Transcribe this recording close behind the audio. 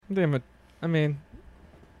Damn it. I mean, do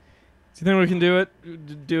you think we can do it?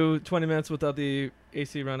 Do 20 minutes without the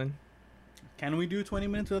AC running? Can we do 20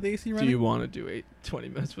 minutes without the AC running? Do you want to do 20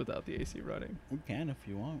 minutes without the AC running? We can if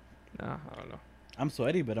you want. Nah, I don't know. I'm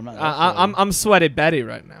sweaty, but I'm not. I'm sweaty Betty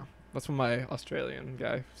right now. That's what my Australian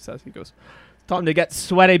guy says. He goes, "Time to get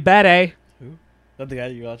sweaty Betty." Who? Is that the guy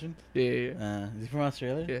that you're watching? Yeah. Is he from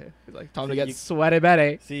Australia? Yeah. He's like, "Time to get sweaty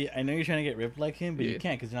Betty." See, I know you're trying to get ripped like him, but you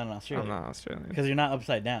can't because you're not in Australia. I'm not Australian. Because you're not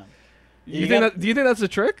upside down. Do you think that's a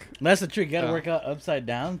trick? That's the trick. You got to work out upside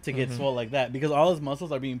down to get swole like that because all his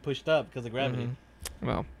muscles are being pushed up because of gravity.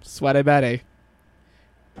 Well, sweaty Betty.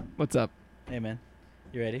 What's up? Hey, man.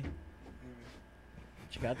 You ready?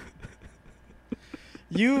 What you got?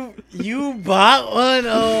 You bought one?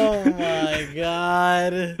 Oh, my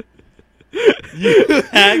God. You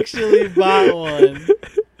actually bought one.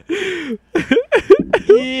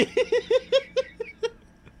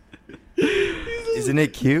 Isn't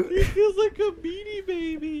it cute? He feels like a Beanie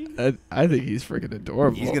Baby. I think he's freaking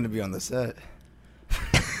adorable. He's going to be on the set.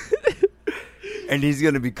 And he's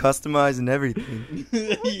going to be customized and everything.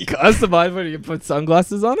 Customized? When you put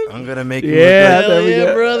sunglasses on him? I'm going to make him look like there we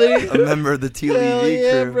go. Brother. a member of the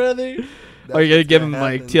TLEV crew. Brother. Are you going to give him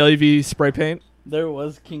like TLEV spray paint? There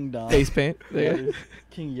was King Dong. Face paint? There.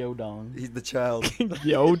 King Yodong. He's the child. King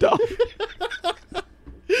Yoda.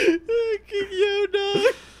 King Yoda.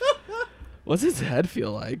 What's his head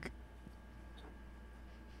feel like?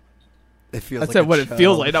 It feels I said what it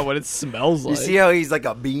feels like, not what it smells like. You see how he's like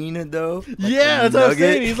a bean, though? Like yeah, that's what I'm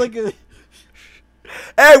saying. He's like a...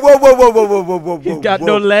 Hey, whoa. He's got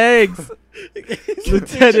no legs.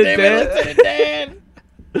 Lieutenant Dan.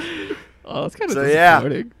 Oh, that's kind of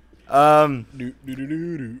disappointing.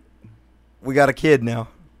 We got a kid now.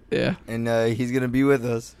 Yeah. And he's going to be with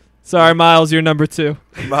us. Sorry, Miles, you're number 2.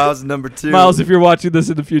 Miles number 2. Miles, if you're watching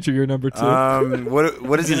this in the future, you're number 2.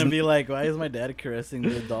 What is he gonna be like? Why is my dad caressing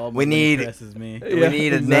the doll? We need. Caresses me. We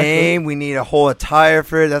need a name. We need a whole attire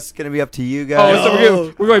for it. That's gonna be up to you guys.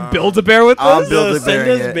 Oh, so we're going Build-A-Bear with I'm this?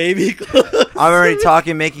 Build-A-Bearing Send us baby clothes. I'm already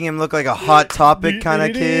talking, making him look like a Hot Topic kind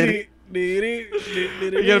of kid.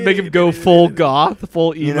 You're gonna make him go full goth,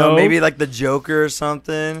 full emo. You know, maybe like the Joker or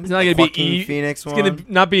something. He's not gonna be Phoenix one. He's gonna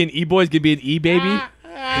not be an E-boy. He's gonna be an E-baby.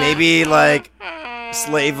 Maybe like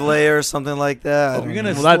Slave Leia or something like that. You're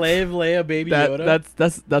gonna slave Leia Baby Yoda?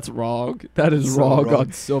 That's wrong. That is so wrong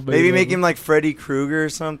on so many Maybe levels. make him like Freddy Krueger or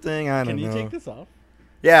something. I don't know. Can you take this off?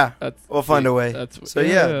 Yeah, we'll find a way. That's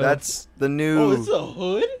the new. Oh, it's a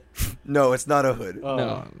hood? No, it's not a hood. Oh.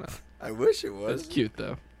 No. I wish it was. It's cute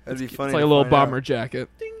though. That'd be funny. It's like a little bomber jacket.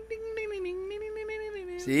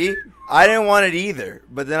 See, I didn't want it either,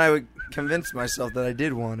 but then I would convince myself that I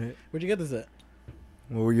did want it. Where'd you get this at?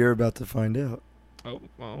 Well, you're about to find out. Oh.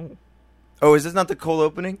 Oh, is this not the cold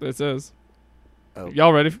opening? This is. Oh.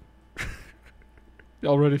 Y'all ready?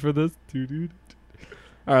 Y'all ready for this? Dude.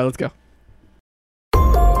 All right, let's go.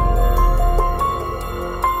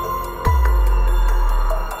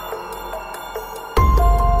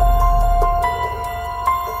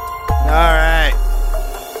 All right.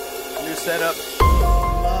 New setup.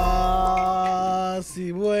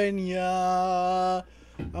 Cigüeña.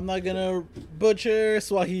 I'm not gonna butcher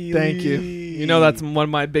Swahili. Thank you. You know that's one of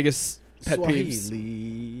my biggest pet peeves.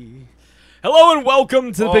 Swahili. Hello and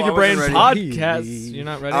welcome to the Pick Your I Brain wasn't podcast. You're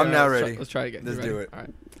not ready? I'm All now right, ready. Let's try again. Let's do it. All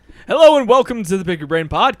right. Hello and welcome to the Pick Your Brain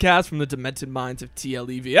podcast from the demented minds of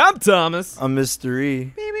TLEV. I'm Thomas. I'm Mr. E.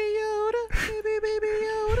 Baby Yoda. Baby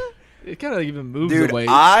Yoda. It kind of even moves Dude, away.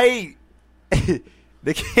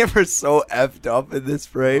 the camera's so effed up in this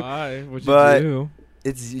frame. Why? What'd But you do?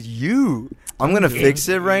 it's you. I'm going to fix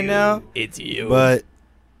it right now. It's you. But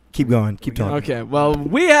keep going. Keep talking. Okay, well,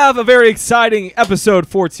 we have a very exciting episode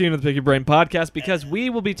 14 of the Pick Your Brain podcast because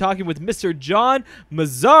we will be talking with Mr. John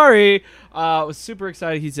Massari. I was super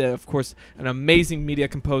excited. He's, of course, an amazing media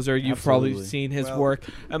composer. You've probably seen his work.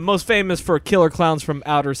 Most famous for Killer Klowns from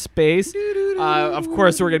Outer Space. Of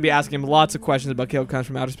course, we're going to be asking him lots of questions about Killer Klowns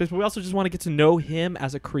from Outer Space, but we also just want to get to know him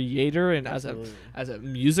as a creator and as a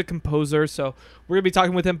music composer. So we're going to be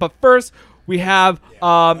talking with him. But first, we have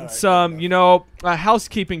some,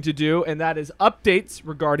 housekeeping to do, and that is updates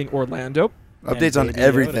regarding Orlando. Updates on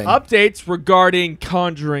everything. Updates regarding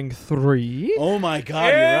Conjuring 3. Oh my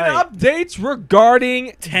God, and you're right. Updates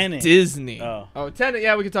regarding Tenet. Disney. Oh, Tenet.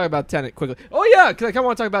 Yeah, we can talk about Tenet quickly. Oh, yeah, because I kind of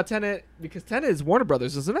want to talk about Tenet because Tenet is Warner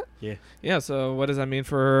Brothers, isn't it? Yeah. Yeah, so what does that mean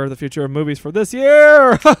for the future of movies for this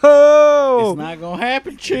year? It's not going to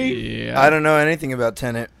happen, Chief. Yeah. I don't know anything about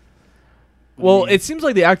Tenet. Well, it seems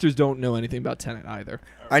like the actors don't know anything about Tenet either.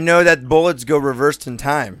 I know that bullets go reversed in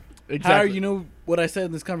time. Exactly. How do you know what I said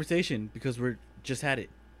in this conversation? Because we just had it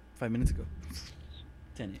 5 minutes ago.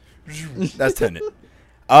 Tenet. That's Tenet.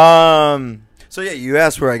 So yeah, you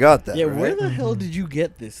asked where I got that. Yeah, right? where the hell did you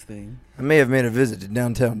get this thing? I may have made a visit to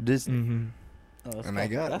downtown Disney. Mm-hmm. Oh, And I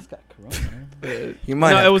got it. That's got corona. You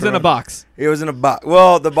might. No, have it was in a corona. box. It was in a box.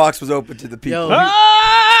 Well, the box was open to the people. Yo.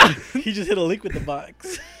 Ah! He just hit a leak with the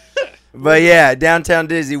box. But yeah, downtown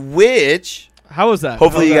Disney, which How was that?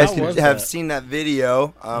 hopefully you How guys was have that? seen that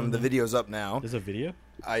video. The video's up now. There's a video?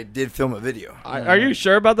 I did film a video. Are you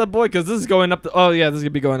sure about that, boy? Because this is going up. Oh yeah, this is gonna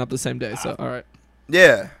be going up the same day. So all right,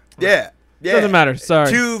 Yeah. doesn't matter. Sorry.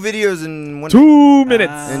 2 videos in one. 2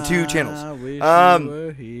 minutes. And 2 channels. I wish Um, you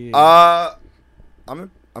were here. I'm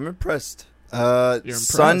impressed. impressed?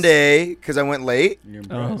 Sunday, because I went late. You're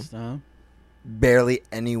impressed, huh? Barely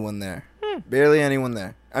anyone there. Barely anyone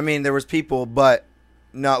there. I mean, there was people, but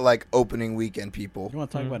not like opening weekend people. You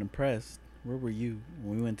want to talk about impressed? Where were you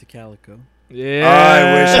when we went to Calico? Yeah.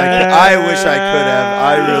 I wish I could have.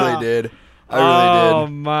 I really did. I really Oh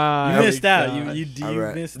did. my! You missed out. gosh. You All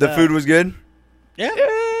right. missed The out. food was good. Yeah.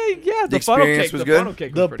 Yeah. The funnel experience cake, was the good? funnel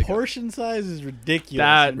cake was The pretty good. portion size is ridiculous.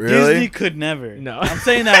 That- Really? Disney could never. No. I'm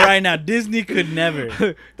saying that right now. Disney could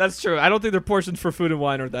never. That's true. I don't think their portions for food and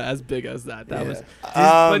wine are that as big as that. That Yeah. was.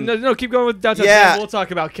 But no, keep going with downtown. yeah. We'll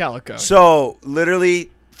talk about Calico. So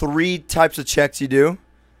literally 3 types of checks you do: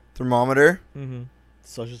 thermometer, Mm-hmm.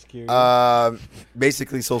 Social Security.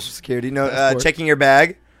 basically Social Security. No, Passport. checking your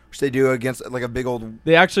bag, which they do against like a big old.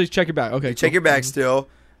 They actually check your bag. Okay. Check cool. your bag Mhm. still.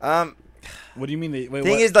 what do you mean? Wait,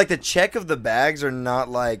 Thing what? is, like the check of the bags are not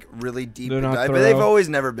like really deep, They're not but they've thorough. always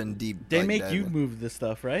never been deep. They like make that. you move this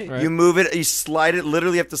stuff, right? Right. You move it, you slide it.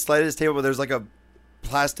 Literally, you have to slide it this table, but there's like a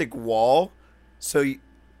plastic wall, so you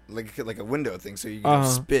like a window thing, so you can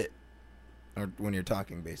spit, or when you're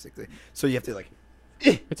talking, basically. So you have to like,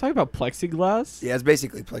 You're talking about plexiglass. yeah, it's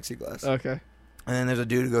basically plexiglass. Okay. And then there's a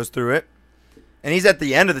dude who goes through it, and he's at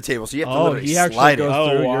the end of the table, so you have to Oh, literally he actually slide goes it. Oh,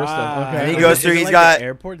 through wow. your stuff. Okay. And he Is goes it- through. is it He's like got. the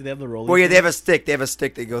airport. Do they have the roller? Well, yeah, they have a stick. They have a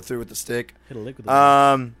stick. They go through with the stick. Hit a lick with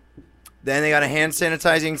the Then they got a hand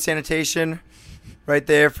sanitation right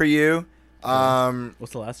there for you.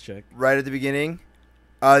 What's the last check? Right at the beginning.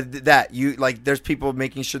 That you like. There's people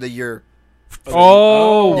making sure that you're.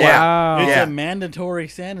 Oh Yeah. wow. It's Yeah. a mandatory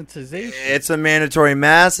sanitization. It's a mandatory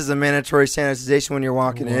mask. It's a mandatory sanitization when you're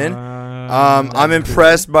walking in. Wow. I'm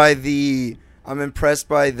impressed by the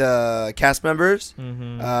cast members.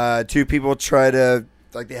 Mhm. 2 people try to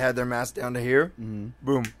like they had their mask down to here. Mm-hmm.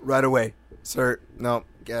 Boom, right away. Sir, no,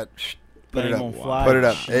 get put That it ain't up. gonna fly. Put it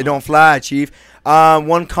up. It don't fly, Chief.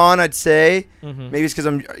 One con I'd say. Mhm. Maybe it's because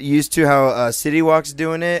I'm used to how City Walk's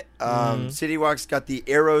doing it. Mhm. City Walk's got the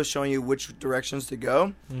arrows showing you which directions to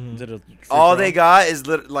go. Mhm. Is it a free All for they got is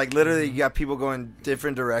literally you got people going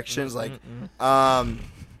different directions. Like, and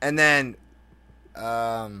then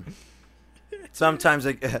sometimes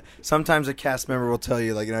a cast member will tell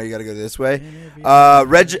you like, you know, you got to go this way.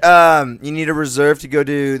 You need a reserve to go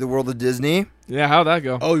to the World of Disney. Yeah, how'd that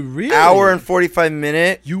go? Oh, really? Hour and 45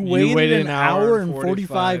 minute. You waited waited an an hour hour and and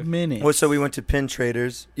 45 minutes. Well, so we went to Pin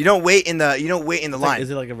Traders. You don't wait in the line. Is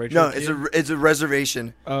it like a virtual? No, it's a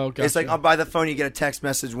reservation. Oh, gotcha. It's like by the phone you get a text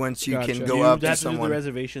message once you Gotcha. can Do go you up have to to do the someone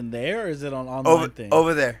reservation there, or is it on online thing?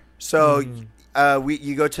 over there. So Mhm.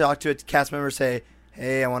 you go talk to a cast member, say,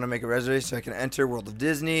 hey, I want to make a reservation so I can enter World of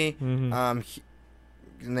Disney. Mhm.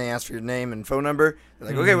 And they ask for your name and phone number.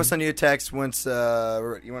 They're like, okay, we'll send you a text once. You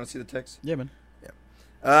want to see the text? Yeah, man.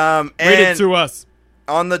 And Read it to us.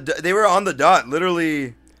 they were on the dot,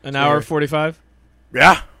 literally. An hour 45.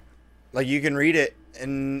 Yeah, like you can read it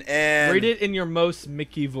and Read it in your most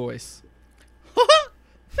Mickey voice.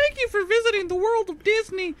 Thank you for visiting the World of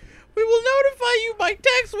Disney. We will notify you by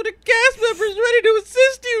text when a cast member is ready to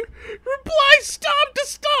assist you. Reply stop to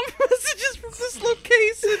stop messages from this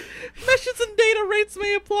location. Messages and data rates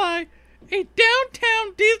may apply. A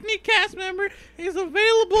downtown Disney cast member is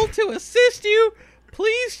available to assist you.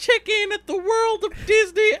 Please check in at the World of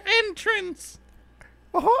Disney entrance.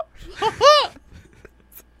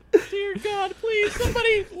 Dear God, please,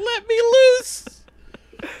 somebody let me loose.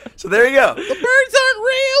 So there you go. The birds aren't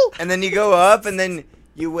real. And then you go up, and then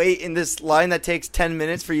you wait in this line that takes 10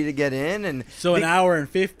 minutes for you to get in. And So an hour and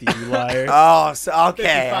 50, you liar. oh, so okay,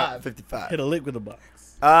 55. 55. Hit a lick with a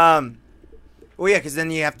box. Well, yeah, because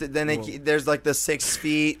then you have to. Then there's like the 6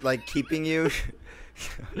 feet like keeping you.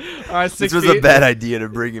 All right, 6 This was feet. a bad idea to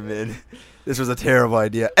bring him in. This was a terrible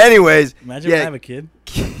idea. Anyways, Imagine yeah. when I have a kid.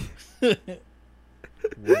 Whoa.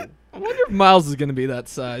 I wonder if Miles is gonna be that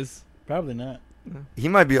size. Probably not. He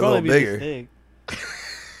might be a Probably little be bigger. this big.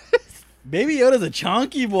 Baby Yoda's a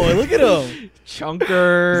chonky boy. Look at him.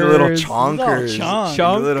 Chunkers. He's a little He's all chonkers. chonk. He's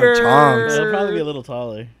a little Chunkers. chonks. He'll probably be a little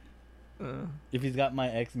taller Uh, if he's got my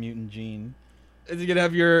X mutant gene. Is he gonna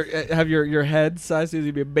have your head size? Is he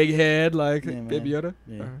gonna be a big head like Yeah, Baby Yoda?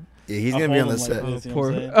 Yeah. Yeah, he's I'll gonna be on hold the him set. like this, you know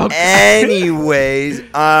Poor. what I'm saying? Okay. Anyways,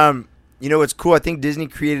 you know what's cool? I think Disney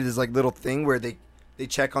created this like little thing where they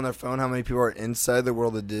check on their phone how many people are inside the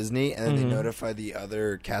world of Disney, and then they notify the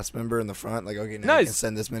other cast member in the front, like, okay, now you can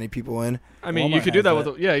send this many people in. I mean, you Walmart could do has that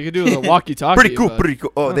that. with you could do it with a walkie-talkie. Pretty cool, but- pretty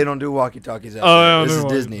cool. Oh, they don't do walkie-talkies out Oh, there. This no, is no,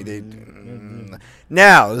 Disney. They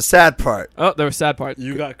now the sad part. Oh, there was a sad part.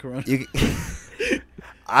 You got corona. You,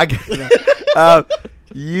 I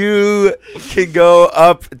you can go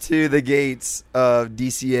up to the gates of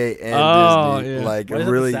DCA and Disney, yeah. like Why is that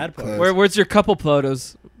the really sad part? close. Where's your couple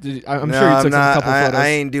photos? I'm No, sure you took I'm not. some couple photos. I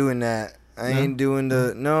ain't doing that. I No? ain't doing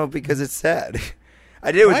the because it's sad.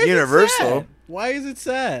 I did it Why with is it Universal. sad? Why is it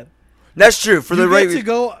sad? That's true for You the get right. to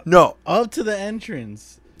go No, up to the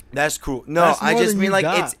entrance. that's cool. No, That's I more just than mean you like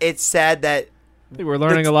got. it's sad that Hey, we're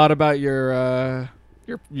learning a lot about your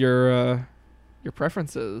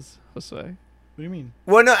preferences, Jose. What do you mean?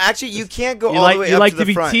 well, no, actually you can't go You all like the way you up like to to the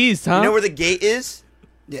be front. teased, huh? You know where the gate is?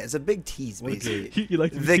 Yeah, it's a big tease, What basically. you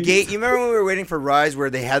like to be The teased. gate. You remember when we were waiting for Rise, where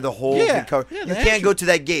they had the whole Yeah. cover? Yeah, You the can't entrance. go to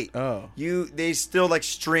that gate. Oh. They still like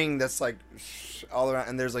string that's like all around,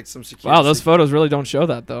 and there's like some security. Wow, those photos really don't show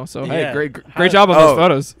that though. So hey, Yeah. great job on Oh. those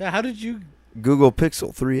photos. Yeah, how did you... Google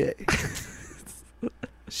Pixel 3A.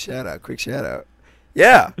 Quick shout out.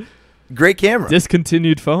 Yeah, great camera.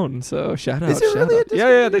 Discontinued phone. So shout out. Is it shout really a out.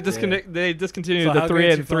 Yeah, they discontinued? They discontinued So the how 3A great's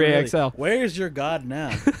and your phone 3A really? XL Where's your God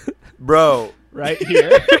now? Bro. right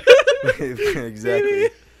here. Exactly.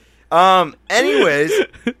 Anyways,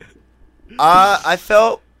 I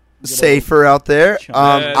felt safer out there.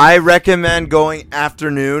 Yeah. I recommend going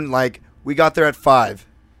afternoon. Like we got there at 5.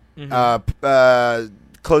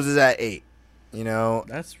 Closes at 8. You know.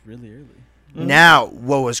 That's really early. Now,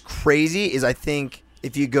 what was crazy is I think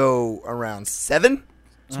if you go around 7,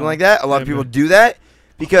 something like that, a lot of people do that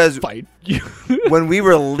because Fight. when we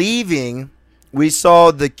were leaving, we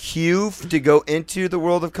saw the queue to go into the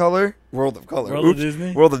World of Color. World of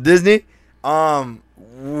Disney? World of Disney.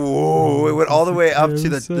 Whoa! It went all the way up to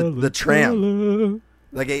the tram.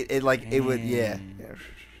 Like it would. Yeah.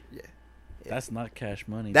 That's not cash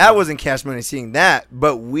money. That wasn't cash money seeing that,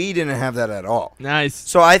 but we didn't have that at all. Nice.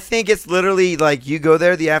 So I think it's literally like you go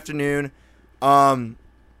there the afternoon. Don't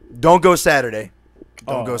go Saturday.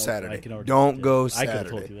 Don't go Saturday. Don't go I could have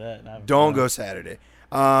told Saturday. you that. Don't go Saturday.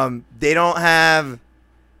 They don't have.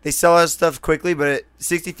 They sell us stuff quickly, but at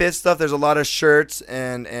 65th stuff, there's a lot of shirts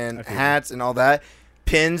and hats and all that.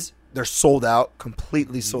 Pins, they're sold out,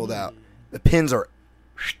 completely sold out. The pins are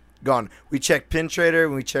gone. We checked Pin Trader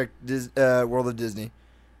and we checked World of Disney.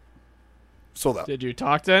 Sold out. Did you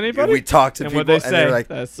talk to anybody? We talked to And people, what'd they and they're say? like,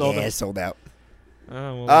 That's sold yeah, out. sold out.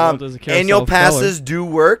 Oh, well, world is a carousel Annual of color. passes do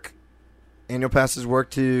work. Annual passes work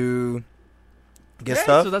to get Okay,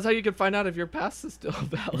 stuff. So that's how you can find out if your pass is still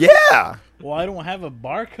valid. Yeah. Well, I don't have a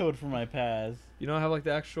barcode for my pass. You don't have like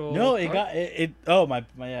the actual. No, it card? got it. Oh, my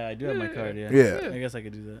yeah, I do have my Yeah, card. Yeah. Yeah. I guess I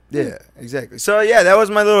could do that. Yeah, exactly. So yeah, that was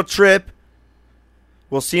my little trip.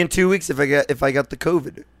 We'll see in 2 weeks if I got the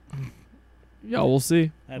COVID. Y'all will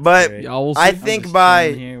see. That's But great. Y'all will see. I I'm think just by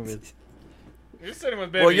chilling here with, You're sitting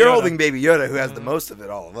with Baby well, you're Yoda. holding Baby Yoda, who has the most of it,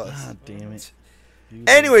 all of us. God damn it.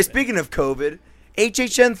 Anyway, speaking of COVID,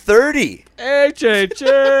 HHN 30.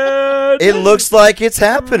 HHN. It looks like it's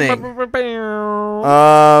happening.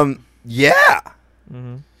 Yeah,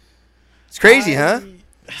 it's crazy, huh?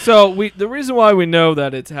 So the reason why we know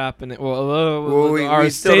that it's happening, our we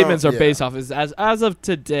still statements don't- are based off is as of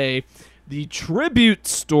today, the tribute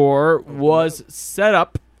store was set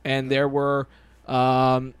up, and there were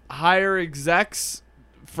higher execs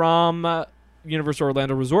from Universal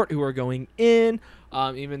Orlando Resort who are going in.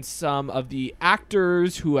 Even some of the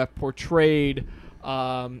actors who have portrayed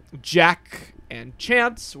Jack and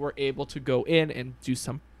Chance were able to go in and do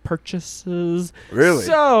some purchases. Really?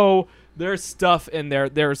 So there's stuff in there.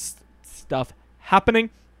 There's stuff happening.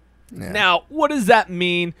 Yeah. Now, what does that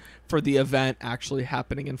mean for the event actually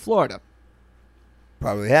happening in Florida?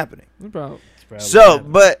 Probably happening. Bro, So,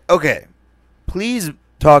 but okay, please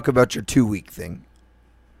talk about your 2-week thing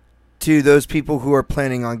to those people who are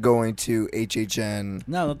planning on going to HHN.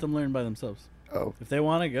 No, let them learn by themselves. Oh, If they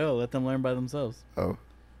want to go, let them learn by themselves.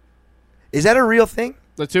 is that a real thing?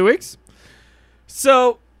 the 2 weeks.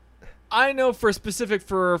 So, I know for specific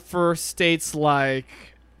for states like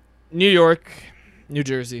New York, New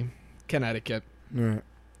Jersey, Connecticut, Right.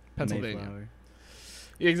 Pennsylvania. Mayflower.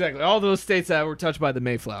 Exactly. All those states that were touched by the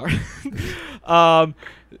Mayflower.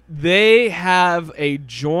 They have a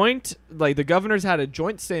joint, like the governors had a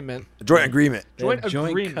joint statement. Joint agreement. Joint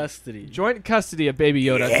Joint custody. Joint custody of Baby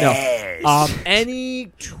Yoda. Yes. No. Any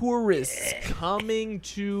tourists coming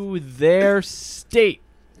to their state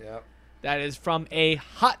Yep. that is from a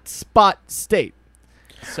hotspot state.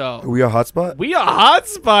 So Are we a hotspot? we are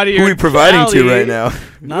hotspot here. Who are we in providing to Cali. right now?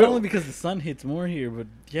 Not only because the sun hits more here, but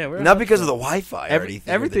yeah, we're Not because of the Wi-Fi or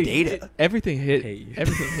anything. Everything, the data. everything hit. Hate you.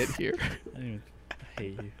 Everything hit here. I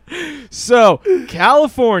hate you. So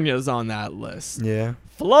California's on that list. Yeah.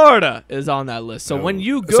 Florida is on that list. So when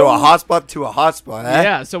you go, So a hotspot to a hotspot, eh?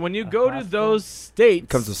 yeah. So when you go to hotspot? those states,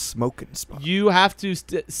 Becomes a smoking spot. you have to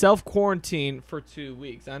self quarantine for 2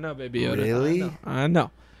 weeks. I know, Baby Yoda. Really? I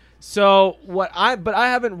know. So but I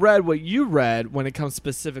haven't read what you read when it comes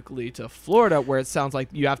specifically to Florida, where it sounds like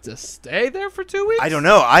you have to stay there for 2 weeks. I don't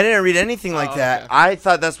know. I didn't read anything like that. Okay. I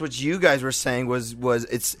thought that's what you guys were saying was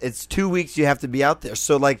it's 2 weeks you have to be out there.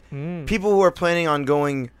 So like people who are planning on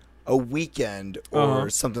going a weekend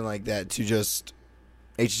or something like that to just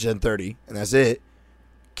HHN 30 and that's it,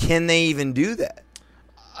 can they even do that?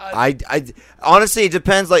 I honestly, it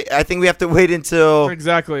depends. Like, I think we have to wait until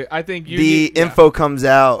Exactly. I think the info comes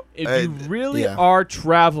out. If you really yeah. are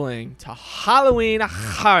traveling to Halloween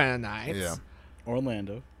Horror Nights, Yeah.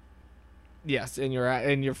 Orlando. yes, and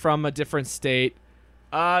you're from a different state,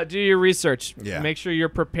 do your research. Yeah. Make sure you're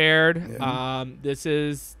prepared. Yeah. This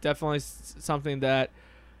is definitely something that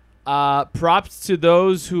props to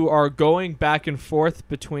those who are going back and forth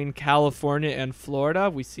between California and Florida.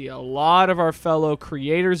 We see a lot of our fellow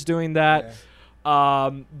creators doing that.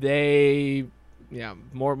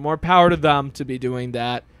 More power to them to be doing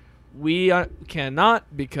that. We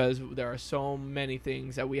cannot, because there are so many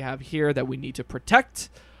things that we have here that we need to protect,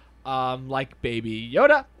 like Baby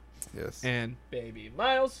Yoda Yes. and Baby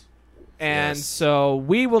Miles. And Yes. so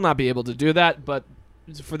we will not be able to do that. But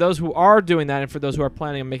for those who are doing that and for those who are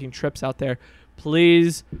planning on making trips out there,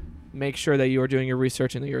 please make sure that you are doing your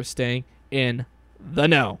research and that you're staying in the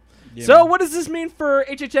know. Yeah, So man. what does this mean for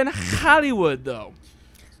HHN Hollywood, though?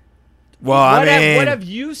 Well, what have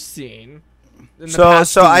you seen? In the So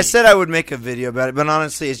past 2 I weeks? said I would make a video about it, but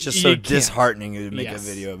honestly, it's just so You can't. disheartening to make Yes.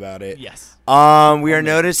 a video about it. Yes. We are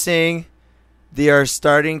noticing they are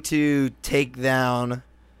starting to take down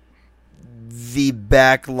the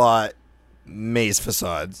backlot maze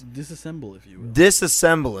facades. Disassemble, if you will.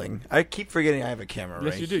 Disassembling. I keep forgetting I have a camera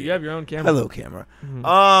Yes, right you do. here. You have your own camera. Hello, camera.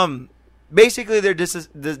 Mhm. Basically, they're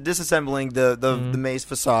disassembling the maze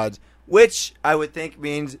facades, which I would think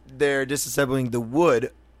means they're disassembling the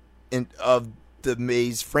wood of the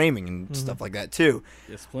maze framing and stuff like that too.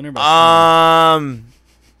 Yeah, splinter by splinter.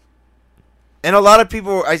 And a lot of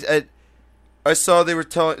people, I saw they were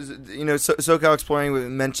telling, SoCal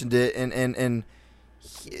Exploring mentioned it, and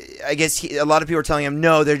I guess a lot of people were telling him,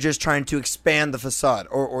 no, they're just trying to expand the facade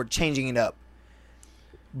or changing it up.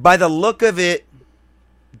 By the look of it,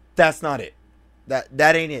 that's not it.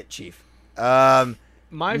 That ain't it, Chief.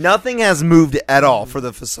 Nothing has moved at all for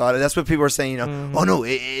the facade. That's what people are saying. Oh no,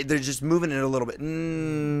 they're just moving it a little bit.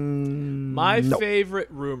 My favorite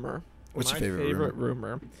rumor. What's my your favorite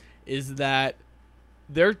rumor is that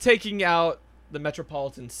they're taking out the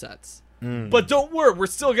Metropolitan sets. But don't worry, we're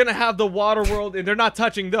still gonna have the Water World, and they're not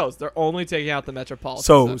touching those. They're only taking out the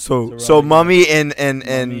Metropolitan. sets. So Mummy and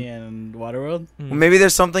Mummy and Waterworld. well, maybe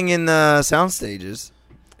there's something in the sound stages.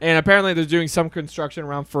 And apparently they're doing some construction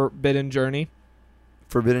around Forbidden Journey.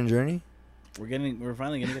 Forbidden Journey. We're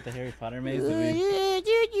finally gonna get the Harry Potter maze.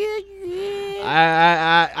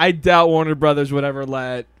 I doubt Warner Brothers would ever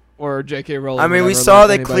let, or J.K. Rowling. I mean, would we ever saw let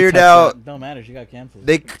they anybody cleared touch out. that. Don't matter. She got canceled.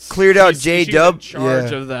 They cleared out She's J-Dub. in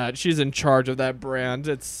charge of that. She's in charge of that brand.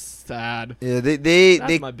 It's sad. Yeah, they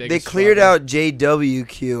my they biggest cleared struggle. out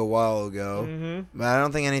JWQ a while ago, Mm-hmm. but I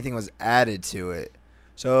don't think anything was added to it.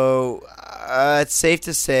 So it's safe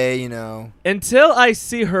to say, Until I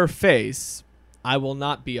see her face, I will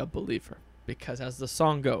not be a believer. Because as the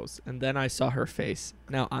song goes, and then I saw her face,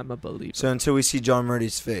 now I'm a believer. So until we see John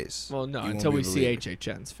Murdy's face. Well, no, you won't until be a we see believer.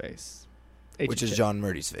 HHN's face. Which is John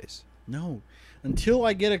Murdy's face. No, until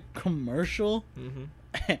I get a commercial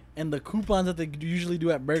Mm-hmm. and the coupons that they usually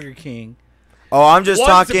do at Burger King. Oh, I'm just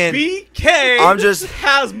talking. BK I'm just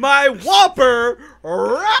has my Whopper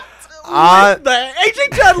wrapped I- with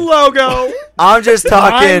the HHN logo. I'm just Why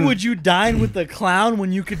talking. would you dine with the clown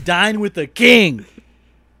when you could dine with the king?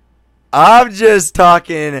 I'm just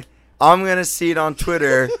talking. I'm gonna see it on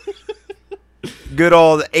Twitter. Good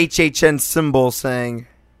old HHN symbol saying,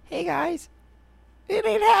 "Hey guys, it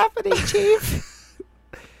ain't happening, Chief."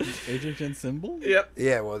 HHN symbol? Yep.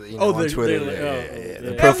 Yeah, well, on they're Twitter, like,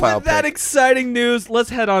 the yeah. profile And with that pic. exciting news, let's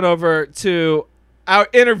head on over to our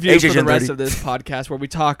interview for the HHN rest 30. of this podcast, where we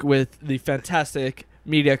talk with the fantastic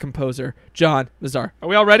media composer John Massari. Are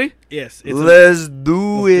we all ready? Yes. Let's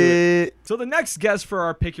do it. So the next guest for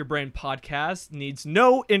our Pick Your Brain podcast needs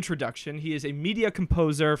no introduction. He is a media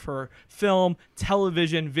composer for film,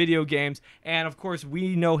 television, video games, and of course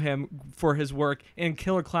we know him for his work in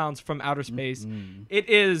Killer Klowns from Outer Space. Mm-hmm. It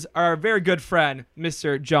is our very good friend,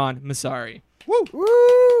 Mr. John Massari.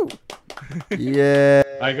 Woo! Yeah.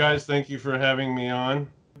 Hi guys, thank you for having me on.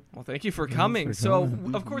 Well, thank you for coming. So,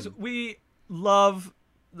 of course, we love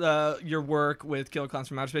your work with Killer Klowns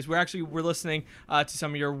from Outer Space. We're listening to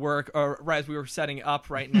some of your work right as we were setting up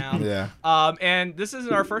right now. Yeah. And this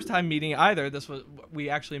isn't our first time meeting either. We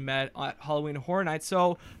actually met at Halloween Horror Nights.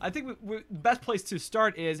 So I think the best place to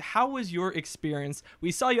start is, how was your experience?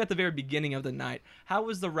 We saw you at the very beginning of the night. How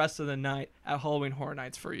was the rest of the night at Halloween Horror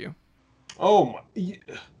Nights for you? Oh,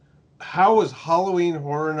 how was Halloween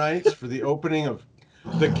Horror Nights for the opening of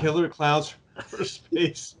the Killer Klowns from Outer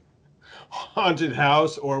Space haunted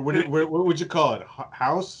house, or what would you call it?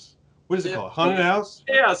 House? What is it called? Haunted house?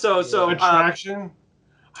 Yeah. So Attraction?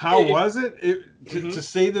 How was it? To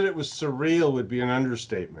say that it was surreal would be an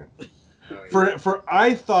understatement. For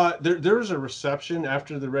I thought there was a reception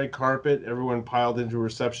after the red carpet. Everyone piled into a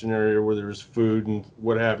reception area where there was food and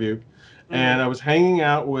what have you. And I was hanging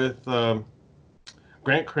out with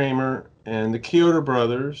Grant Kramer and the Kyoto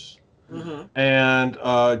brothers and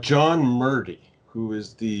John Murdy, who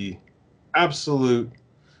is the absolute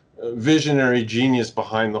visionary genius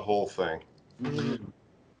behind the whole thing.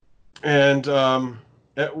 And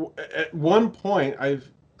at one point,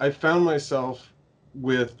 I found myself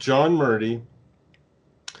with John Murdy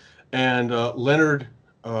and Leonard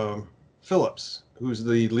Phillips, who's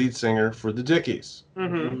the lead singer for the Dickies.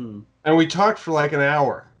 And we talked for like an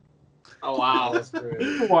hour. Oh wow, that's great.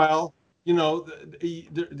 For a while,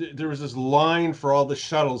 there was this line for all the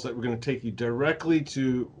shuttles that were going to take you directly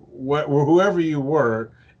to whoever you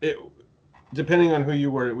were. Depending on who you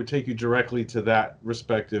were, it would take you directly to that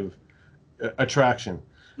respective attraction.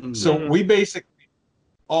 So we basically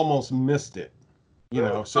almost missed it.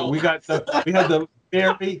 So we had the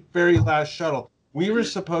very, very last shuttle. We were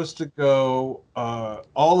supposed to go,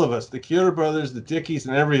 all of us, the Kyoto brothers, the Dickies,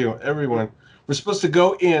 and everyone, were supposed to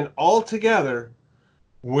go in all together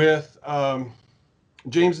with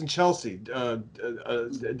James and Chelsea,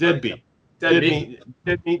 Deadbeat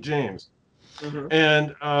James.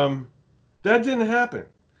 And that didn't happen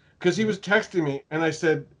because he was texting me, and I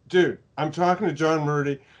said, dude, I'm talking to John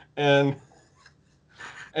Murdy and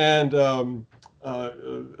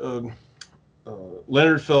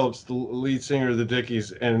Leonard Phillips, the lead singer of the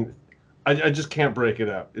Dickies, and I just can't break it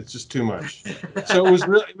up. It's just too much. So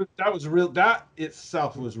that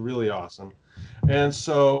itself was really awesome. And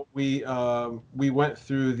so we went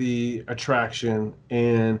through the attraction,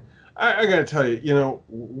 and I got to tell you,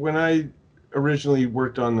 when I originally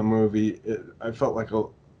worked on the movie, I felt like a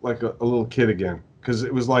little kid again, because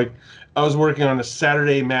it was like I was working on a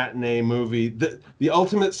Saturday matinee movie, the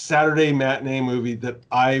ultimate Saturday matinee movie that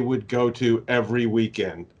I would go to every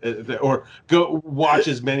weekend, or go watch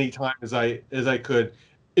as many times as I could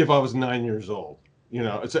if I was 9 years old.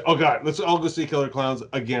 It's like, oh God, let's all go see Killer Klowns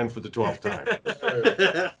again for the 12th time.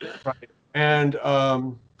 Right. And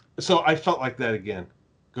so I felt like that again,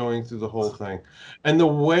 going through the whole thing. And the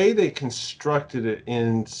way they constructed it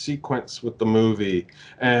in sequence with the movie,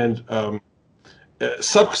 and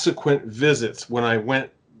subsequent visits when I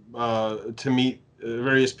went to meet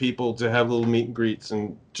various people, to have little meet and greets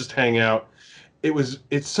and just hang out,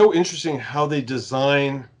 it's so interesting how they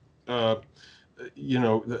design the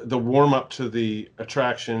warm up to the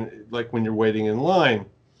attraction, like when you're waiting in line.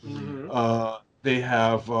 They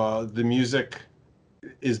have the music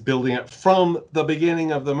is building up from the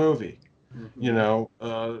beginning of the movie,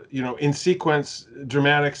 in sequence,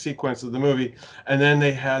 dramatic sequence of the movie. And then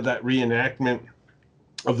they had that reenactment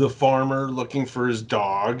of the farmer looking for his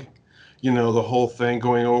dog, the whole thing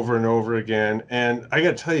going over and over again. And I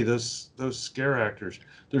got to tell you, those scare actors,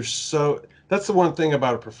 that's the one thing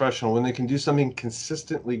about a professional, when they can do something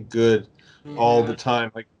consistently good all the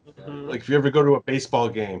time. Like if you ever go to a baseball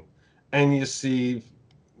game and you see,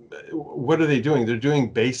 what are they doing? They're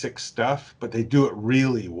doing basic stuff, but they do it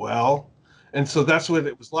really well. And so that's what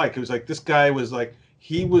it was like. It was like this guy was like,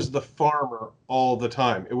 he was the farmer all the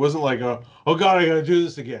time. It wasn't like, oh God, I got to do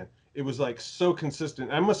this again. It was like so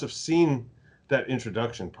consistent. I must have seen that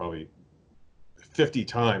introduction probably 50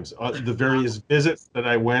 times. The various visits that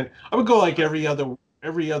I went, I would go like every other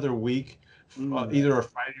week either a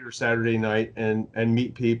Friday or Saturday night and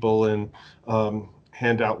meet people and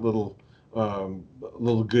hand out little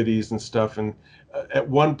goodies and stuff. And at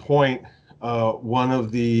one point, one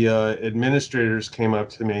of the administrators came up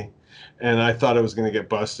to me, and I thought I was going to get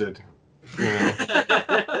busted.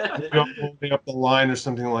 Holding up the line or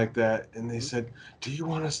something like that, and they said, "Do you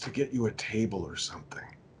want us to get you a table or something?"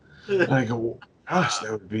 And I go, well, "Gosh,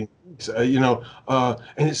 that would be,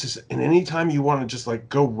 And it says, and anytime you want to just like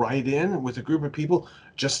go right in with a group of people,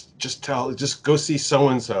 just go see so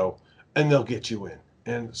and so, and they'll get you in."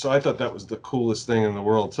 And so I thought that was the coolest thing in the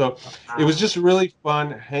world. So it was just really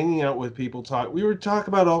fun hanging out with people. We would talk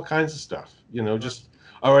about all kinds of stuff,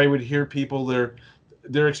 or I would hear people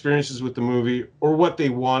their experiences with the movie or what they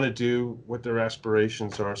want to do, what their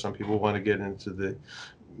aspirations are. Some people want to get into the,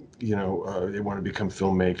 they want to become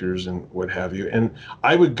filmmakers and what have you. And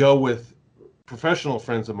I would go with professional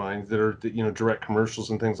friends of mine that are, direct commercials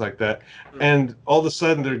and things like that. And all of a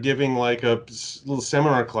sudden they're giving like a little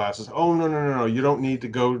seminar classes. Oh, no. You don't need to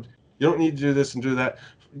go. You don't need to do this and do that.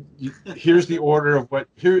 Here's the order of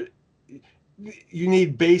you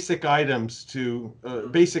need basic items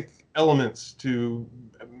basic elements to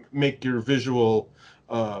make your visual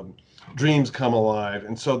dreams come alive.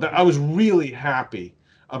 And so I was really happy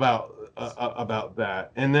about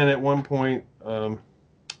that. And then at one point,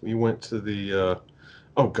 we went to the,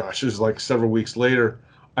 it was like several weeks later.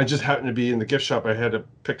 I just happened to be in the gift shop. I had to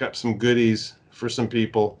pick up some goodies for some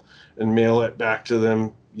people and mail it back to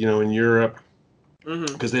them, in Europe,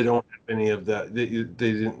 because they don't have any of that. They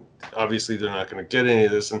didn't. Obviously, they're not going to get any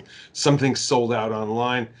of this, and something sold out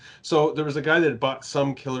online. So there was a guy that bought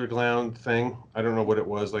some Killer Clown thing. I don't know what it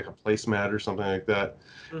was, like a placemat or something like that.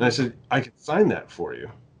 And I said, "I could sign that for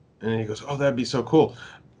you." And he goes, "Oh, that'd be so cool."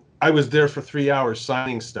 I was there for 3 hours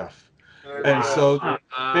signing stuff. And so the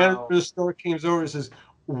manager of the store came over and says,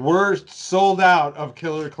 "We're sold out of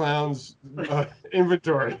Killer Clown's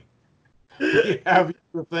inventory. We have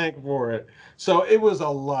you to thank for it." So it was a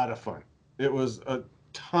lot of fun. It was a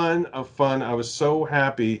ton of fun. I was so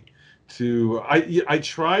happy I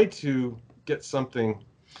tried to get something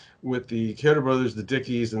with the Kyoto Brothers, the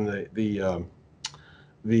Dickies, and the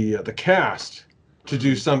cast to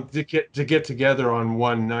do to get together on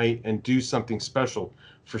one night and do something special.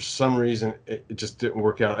 For some reason, it just didn't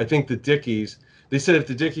work out. I think the Dickies. They said if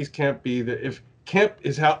the Dickies if camp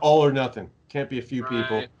is all or nothing, can't be a few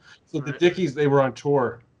people. So the Dickies, they were on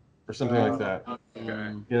tour or something like that.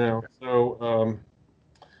 Okay. So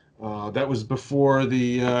that was before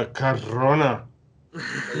the Corona.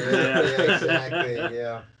 Yeah, exactly.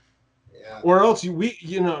 Yeah. Or else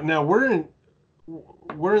now we're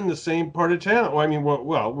in the same part of town. Well, I mean,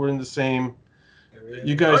 we're in the same.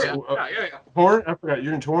 You guys, Torrance? I forgot.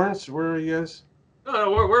 You're in Torrance. Where are you guys?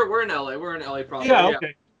 No, we're in LA. We're in LA, probably. Yeah.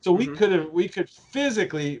 Okay. So we could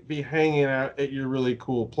physically be hanging out at your really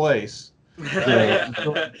cool place,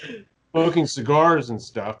 smoking cigars and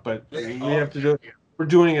stuff. But we have to do it. We're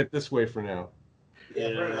doing it this way for now.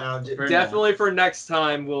 Definitely for next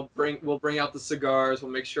time, we'll bring out the cigars.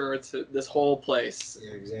 We'll make sure it's this whole place.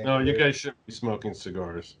 Yeah, exactly. No, you guys shouldn't be smoking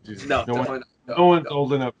cigars. No one's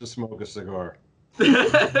old enough to smoke a cigar. You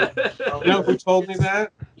know who told me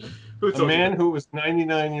that? A man who was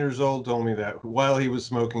 99 years old told me that while he was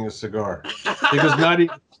smoking a cigar. He goes,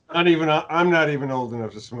 I'm not even old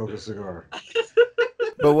enough to smoke a cigar.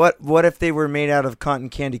 But what if they were made out of cotton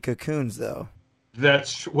candy cocoons, though?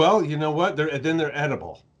 Well, you know what? They're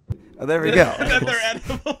edible. Oh, there we go. They're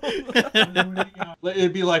edible.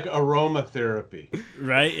 It'd be like aromatherapy.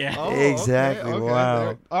 Right? Yeah. Oh, Exactly. okay.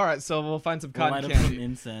 Wow. All right, so we'll find some cotton Light up some candy.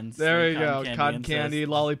 incense. There we some go. Cotton candy,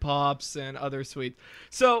 incense. lollipops, and other sweets.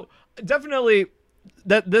 So definitely,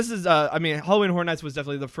 this is. Halloween Horror Nights was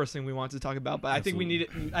definitely the first thing we wanted to talk about, but I think we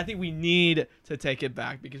need to take it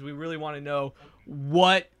back because we really want to know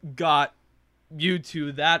what got you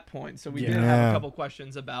to that point. So we did have a couple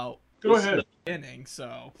questions about. Go ahead. Beginning.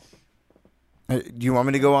 So. Do you want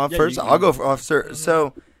me to go off first? I'll go off, sir.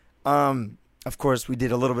 So, of course, we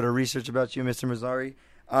did a little bit of research about you, Mr. Massari.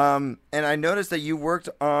 And I noticed that you worked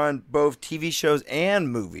on both TV shows and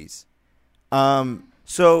movies.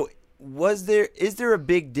 So is there a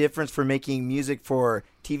big difference for making music for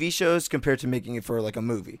TV shows compared to making it for like a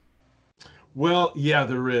movie? Well, yeah,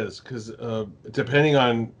 there is, because depending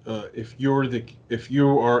on if you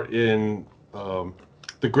are in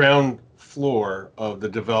the ground floor of the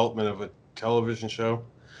development of a television show,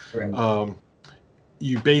 right.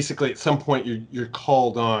 You basically at some point you're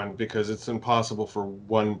called on because it's impossible for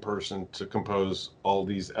one person to compose all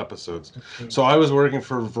these episodes. Okay. So I was working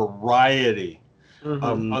for Variety,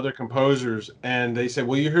 of other composers, and they said,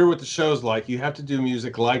 well, you hear what the show's like, you have to do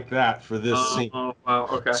music like that for this scene. Oh, wow,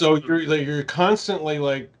 okay. So you're constantly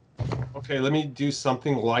like, okay, let me do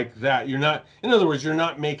something like that. You're not, in other words, you're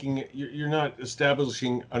not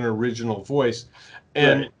establishing an original voice.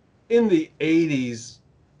 And in the 80s,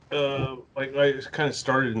 like I kind of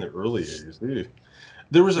started in the early 80s,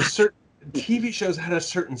 there was a certain TV shows had a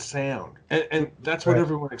certain sound, and that's what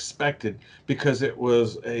everyone expected, because it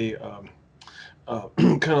was a kind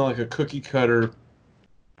of like a cookie cutter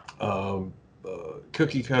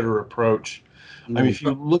approach. I mean, if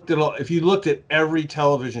you looked at every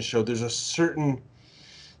television show, there's a certain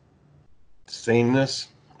sameness.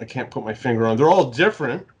 I can't put my finger on. They're all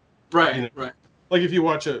different. Right. Like if you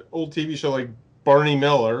watch an old TV show like Barney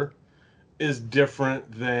Miller is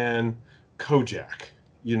different than Kojak,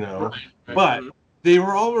 Right. But they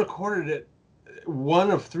were all recorded at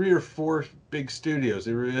one of 3 or 4 big studios.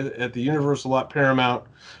 They were at the Universal lot, Paramount,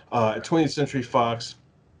 at 20th Century Fox.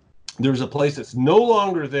 There's a place that's no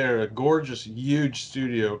longer there, a gorgeous, huge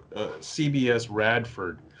studio, CBS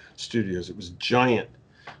Radford Studios. It was giant,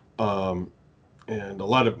 and a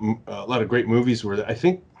lot of great movies were there. I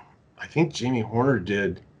think Jamie Horner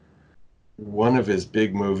did one of his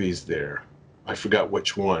big movies there. I forgot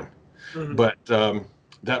which one, but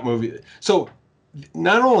that movie. So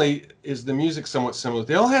not only is the music somewhat similar,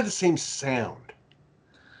 they all had the same sound.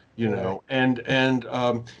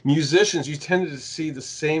 And musicians, you tended to see the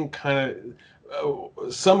same kind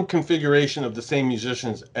of some configuration of the same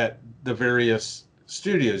musicians at the various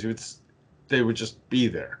studios. They would just be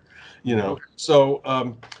there, So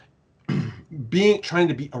trying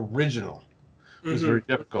to be original was very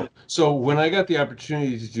difficult. So when I got the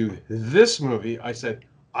opportunity to do this movie, I said,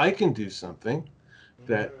 I can do something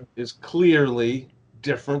that is clearly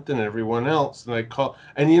different than everyone else. And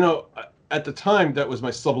at the time, that was my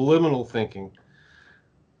subliminal thinking.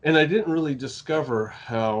 And I didn't really discover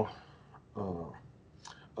how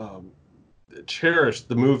cherished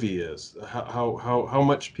the movie is, how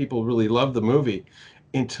much people really love the movie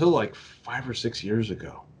until like 5 or 6 years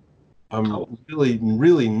ago. I'm really,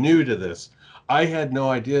 really new to this. I had no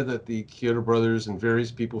idea that the Kyoto brothers and various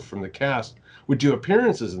people from the cast would do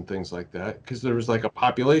appearances and things like that, because there was like a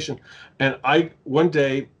population. And one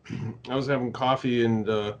day, I was having coffee in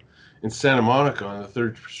Santa Monica on the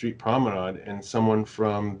 3rd Street Promenade, and someone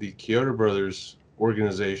from the Kyoto brothers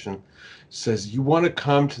organization says, you want to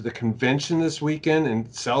come to the convention this weekend and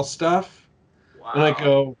sell stuff? Wow. And I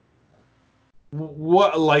go,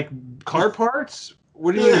 what, like car parts?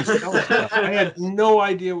 What do you mean sell stuff? I had no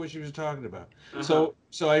idea what she was talking about. So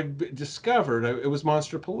I discovered it was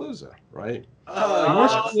Monsterpalooza, right?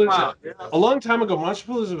 Wow. A long time ago,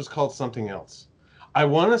 Monsterpalooza was called something else. I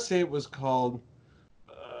want to say it was called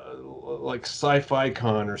like Sci-Fi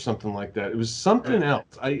Con or something like that. It was something else.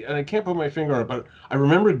 I can't put my finger on it, but I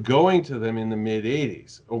remember going to them in the mid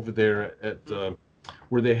 '80s over there at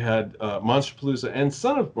where they had Monsterpalooza and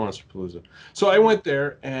Son of Monsterpalooza. So I went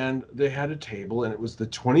there, and they had a table, and it was the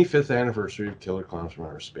 25th anniversary of Killer Klowns from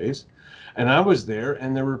Outer Space. And I was there,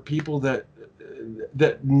 and there were people that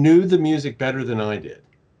knew the music better than I did.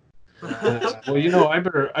 And I said, well, I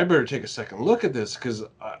better take a second look at this, because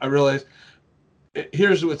I realized,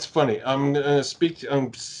 here's what's funny.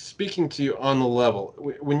 I'm speaking to you on the level.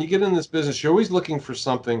 When you get in this business, you're always looking for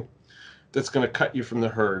something that's going to cut you from the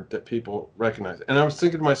herd that people recognize. And I was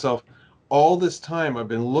thinking to myself, all this time I've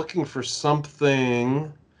been looking for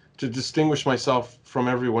something to distinguish myself from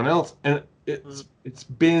everyone else, and it's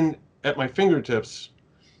been at my fingertips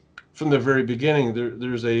from the very beginning.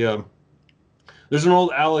 There's an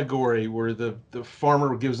old allegory where the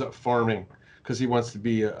farmer gives up farming because he wants to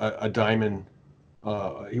be a diamond.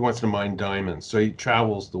 He wants to mine diamonds, so he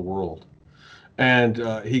travels the world. And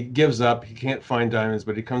he gives up. He can't find diamonds,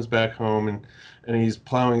 but he comes back home and he's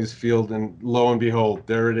plowing his field, and lo and behold,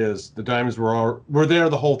 there it is. The diamonds were there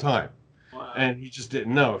the whole time. Wow. And he just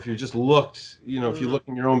didn't know. If you just looked, if you look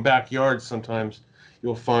in your own backyard, sometimes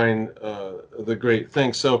you'll find the great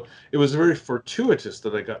thing. So it was very fortuitous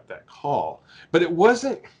that I got that call. But it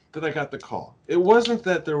wasn't that I got the call. It wasn't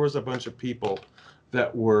that there was a bunch of people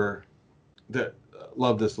that loved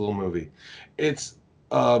this little movie. It's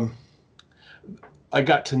I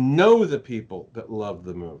got to know the people that loved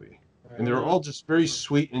the movie, and they were all just very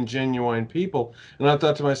sweet and genuine people. And I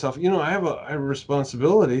thought to myself, I have a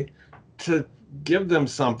responsibility to give them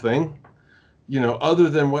something, other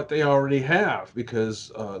than what they already have,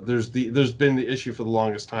 because there's been the issue for the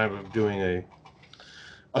longest time of doing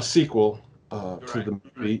a sequel to the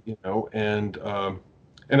movie,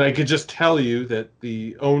 and I could just tell you that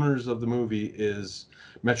the owners of the movie is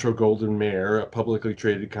Metro-Goldwyn-Mayer, a publicly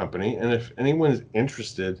traded company. And if anyone is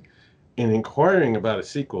interested in inquiring about a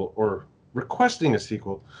sequel or requesting a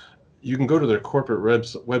sequel, you can go to their corporate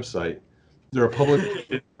website. They're a publicly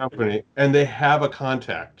traded company, and they have a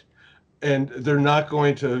contact. And they're not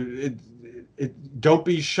going to don't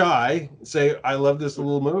be shy. Say, I love this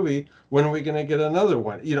little movie. When are we going to get another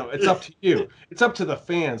one? You know, it's up to you. It's up to the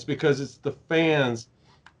fans, because it's the fans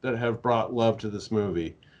that have brought love to this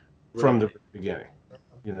movie from the beginning.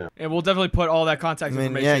 You know, And we'll definitely put all that contact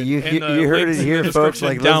information. Yeah, you in the heard links it in the here, folks. description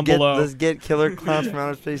Like, down below. let's get Killer Clowns from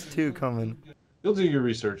Outer Space 2 coming. you'll do your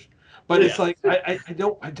research. But it's like I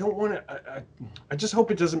don't want to. I just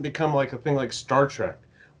hope it doesn't become like a thing like Star Trek,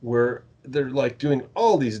 where they're like doing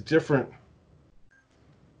all these different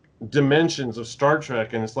dimensions of Star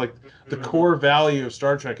Trek, and it's like the core value of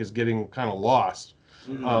Star Trek is getting kind of lost.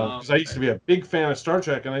 Because I used to be a big fan of Star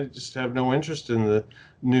Trek, and I just have no interest in the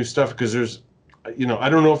new stuff, because there's, you know, I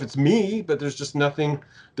don't know if it's me, but there's just nothing.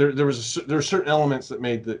 There are certain elements that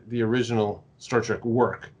made the original Star Trek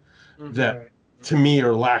work that to me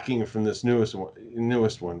are lacking from this newest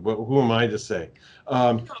one. But who am I to say?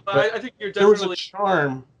 But I think you're there was definitely a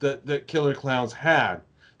charm that Killer Clowns had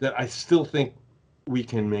that I still think we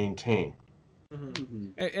can maintain.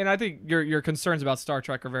 And I think your concerns about Star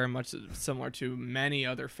Trek are very much similar to many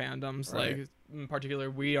other fandoms. Right. Like, in particular,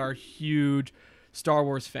 we are huge Star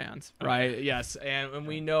Wars fans, right? Yes, and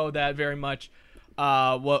we know that very much.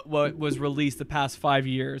 What was released the past 5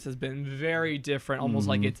 years has been very different, almost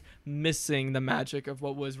like it's missing the magic of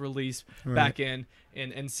what was released back in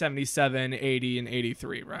 77, 80, and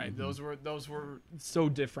 83, right? Those were so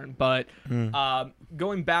different. But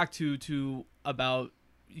going back to about,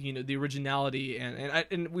 you know, the originality,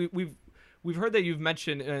 and we've heard that you've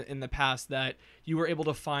mentioned in the past that you were able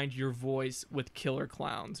to find your voice with Killer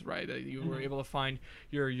Clowns, right? That you were able to find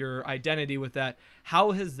your identity with that.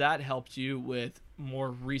 How has that helped you with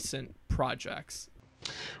more recent projects?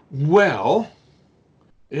 Well,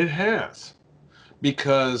 it has,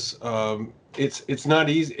 because it's not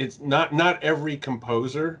easy. It's not every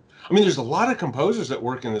composer. I mean, there's a lot of composers that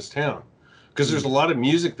work in this town, because there's a lot of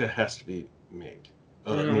music that has to be made.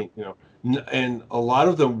 I mean, you know, and a lot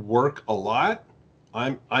of them work a lot.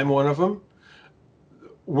 I'm one of them.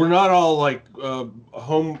 We're not all like you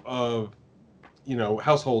know,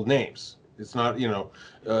 household names. It's not, you know,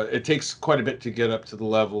 it takes quite a bit to get up to the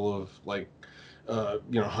level of like,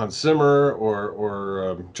 you know, Hans Zimmer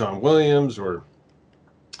or John Williams, or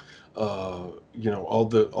you know, all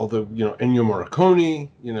the you know, Ennio Morricone.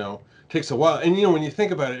 You know, takes a while. And you know, when you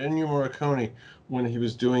think about it, Ennio Morricone, when he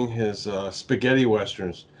was doing his spaghetti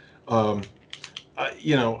westerns,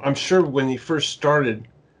 you know, I'm sure when he first started,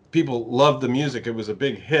 people loved the music. It was a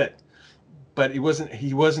big hit, but he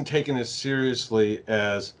wasn't taken as seriously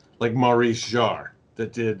as like Maurice Jarre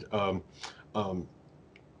that did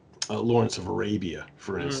Lawrence of Arabia,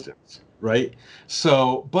 for instance, right?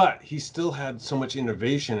 So, but he still had so much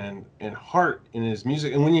innovation and heart in his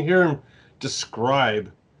music. And when you hear him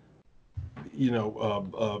describe, you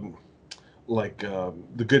know, like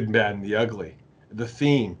The Good, Bad, and the Ugly, the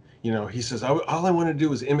theme, you know, he says, all I want to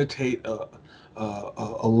do is imitate a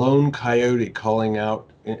lone coyote calling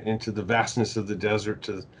out into the vastness of the desert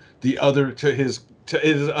to other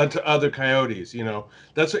coyotes. You know,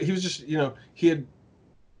 that's what he was just, you know, he had,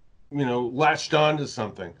 you know, latched on to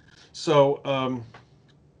something. So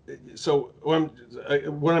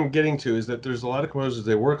what I'm getting to is that there's a lot of composers,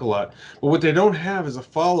 they work a lot, but what they don't have is a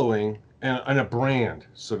following and a brand,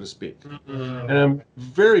 so to speak. And I'm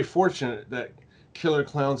very fortunate that Killer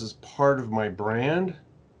Clowns is part of my brand,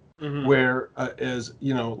 where as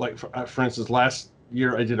you know, like for instance, last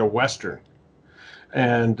year I did a Western,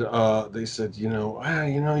 and they said, you know,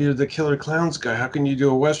 you're the Killer Clowns guy. How can you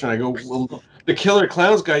do a Western? I go, well, the Killer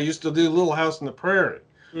Clowns guy used to do Little House on the Prairie.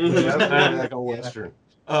 That's not like a Western.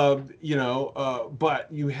 You know,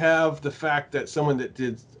 but you have the fact that someone that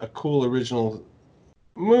did a cool original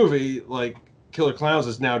movie like Killer Clowns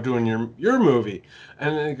is now doing your movie,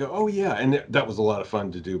 and then they go, oh yeah, and that was a lot of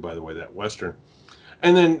fun to do, by the way, that Western.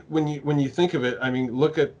 And then when you think of it, I mean,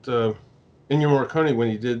 look at Ennio Morricone when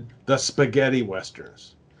he did the spaghetti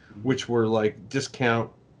westerns, which were like discount,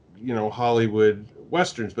 you know, Hollywood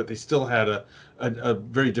westerns, but they still had a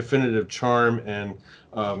very definitive charm and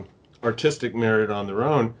artistic merit on their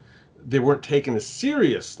own. They weren't taken as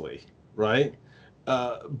seriously, right?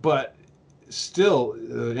 But still,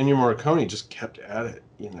 Ennio Morricone just kept at it.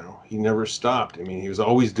 You know, he never stopped. I mean, he was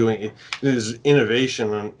always doing it. There's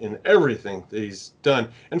innovation in everything that he's done.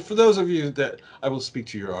 And for those of you that, I will speak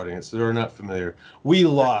to your audience that are not familiar, we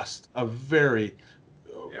lost a very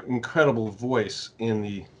incredible voice in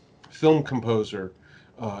the film composer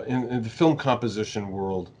in the film composition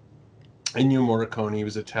world. Ennio Morricone, he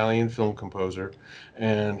was an Italian film composer,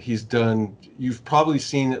 and he's done. You've probably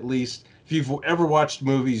seen at least. If you've ever watched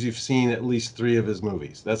movies, you've seen at least 3 of his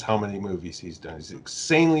movies. That's how many movies he's done. He's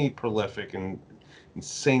insanely prolific and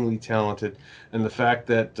insanely talented. And the fact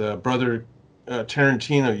that brother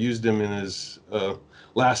Tarantino used him in his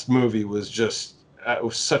last movie was just it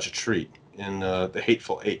was such a treat in The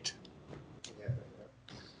Hateful Eight.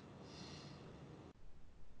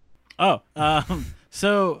 Oh,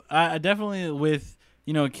 so I definitely with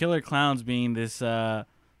Killer Klowns being this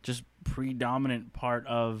just predominant part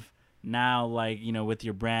of now, like with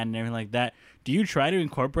your brand and everything like that. Do you try to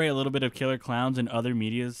incorporate a little bit of Killer Klowns in other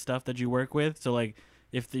media stuff that you work with? So like,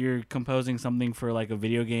 if you're composing something for like a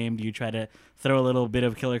video game, do you try to throw a little bit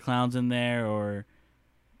of Killer Klowns in there, or?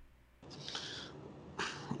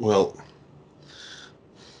 Well,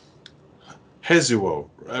 Josue.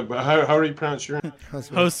 How do you pronounce your name?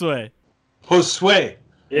 Josue. Josue.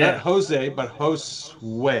 Yeah. Not Jose, but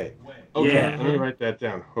Josue. Okay, Yeah. let me write that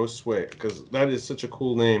down. Josue, because that is such a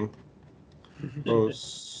cool name.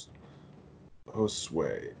 Josue.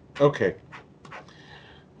 Okay.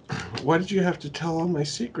 Why did you have to tell all my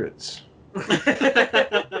secrets? Why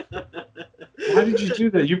did you do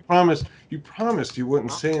that? You promised you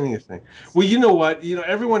wouldn't say anything. Well, you know what?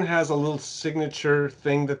 Everyone has a little signature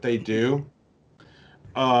thing that they do.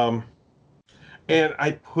 And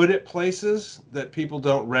I put it places that people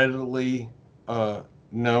don't readily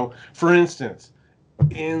know. For instance,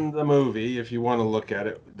 in the movie, if you want to look at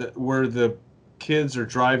it, where the kids are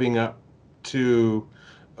driving up to,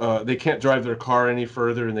 they can't drive their car any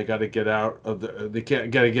further, and they got to get out of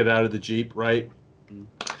the Jeep, right?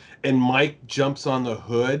 And Mike jumps on the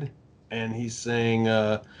hood, and he's saying,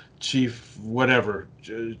 "Chief, whatever,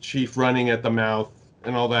 Chief running at the mouth,"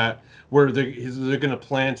 and all that. Where they're going to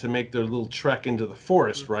plan to make their little trek into the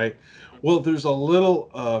forest, right? Well, there's a little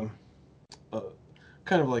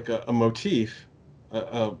kind of like a motif,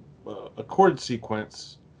 a chord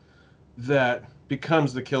sequence that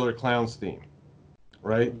becomes the Killer Klowns theme,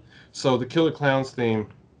 right? So the Killer Klowns theme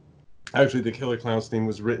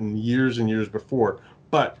was written years and years before,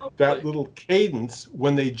 but that little cadence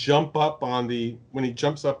when he jumps up on the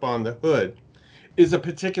hood is a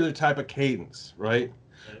particular type of cadence, right?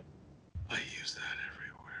 I use that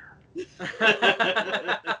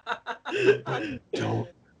everywhere. Don't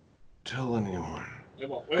tell anyone,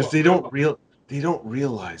 because they don't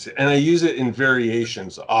realize it. And I use it in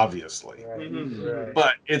variations, obviously. Right.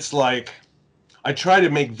 But it's like I try to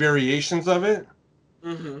make variations of it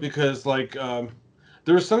because, like, there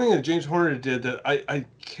was something that James Horner did that I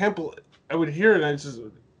can't believe. I would hear it and I just,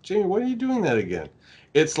 Jamie, why are you doing that again?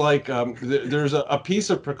 It's like there's a piece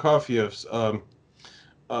of Prokofiev's.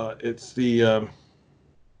 It's the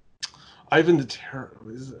Ivan the Terrible.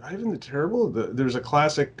 Is it Ivan the Terrible? There's a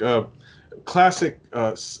classic, one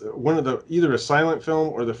of the either a silent film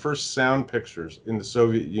or the first sound pictures in the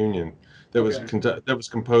Soviet Union that was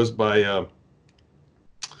composed by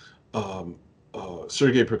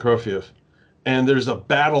Sergei Prokofiev, and there's a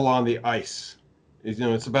battle on the ice.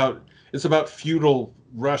 It's about feudal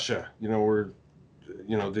Russia. Where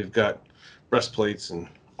they've got breastplates and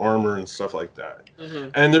armor and stuff like that.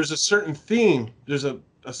 And there's a certain theme, there's a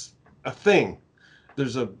thing,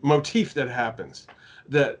 there's a motif that happens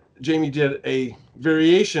that Jamie did a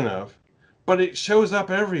variation of, but it shows up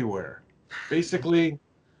everywhere. Basically,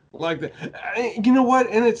 like that. You know what?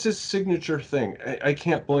 And it's his signature thing. I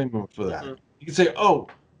can't blame him for that. You can say, oh,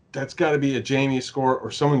 that's got to be a Jamie score,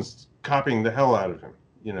 or someone's copying the hell out of him.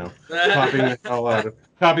 Copying the hell out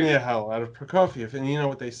of Prokofiev. And you know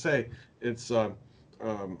what they say? It's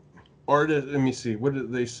artist. Let me see. What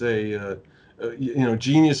did they say?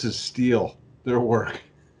 Geniuses steal their work.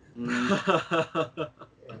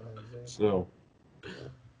 So.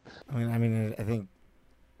 I mean, I think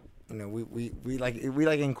we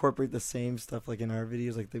like incorporate the same stuff like in our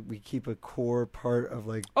videos. Like we keep a core part of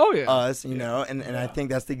like us, and I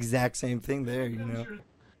think that's the exact same thing there.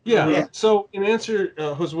 Yeah. So in answer,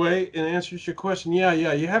 Josue, in answer to your question, yeah,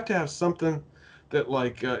 you have to have something that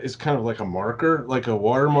like is kind of like a marker, like a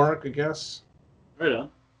watermark, I guess. Right on.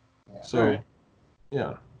 So, right.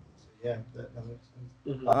 Yeah. Yeah, that makes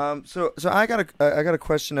sense. So I got a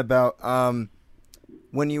question about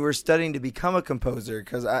when you were studying to become a composer,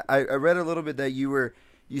 because I read a little bit that you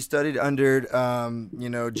studied under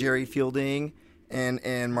Jerry Fielding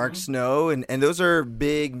and Mark Snow, and those are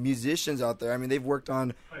big musicians out there. I mean, they've worked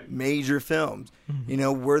on major films.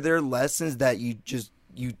 Were there lessons that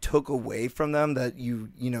you took away from them that you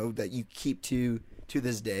keep to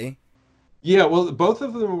this day? Yeah, well, both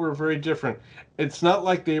of them were very different. It's not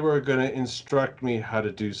like they were going to instruct me how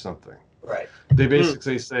to do something. Right. They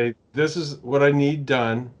basically say, "This is what I need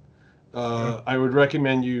done. I would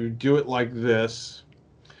recommend you do it like this."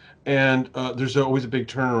 And there's always a big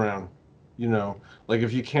turnaround. You know, like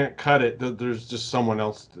if you can't cut it, there's just someone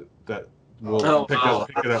else that will Oh, pick wow.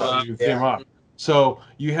 pick it up Wow. and you Yeah. him up. So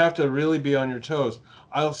you have to really be on your toes.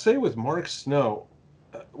 I'll say with Mark Snow,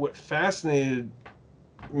 what fascinated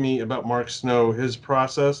me about Mark Snow, his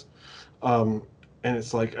process, um, and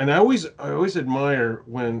it's like, and I always admire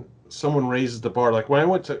when someone raises the bar. Like when I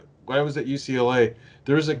was at UCLA,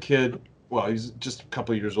 there was a kid. Well, he's just a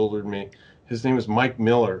couple of years older than me. His name was Mike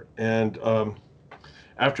Miller, and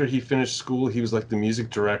after he finished school, he was like the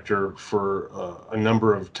music director for a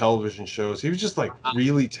number of television shows. He was just like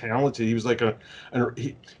really talented. He was like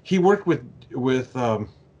he worked with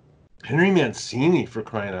Henry Mancini, for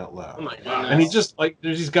crying out loud. Oh my And he goodness. just like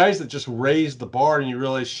there's these guys that just raise the bar, and you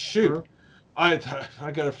realize, shoot, I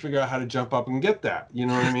got to figure out how to jump up and get that. You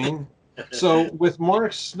know what I mean? So with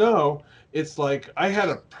Mark Snow, it's like I had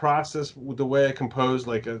a process with the way I composed,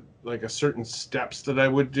 like a certain steps that I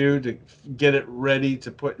would do to get it ready to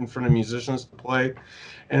put in front of musicians to play,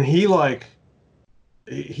 and he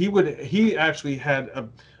actually had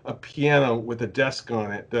a piano with a desk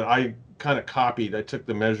on it that I kind of copied. I took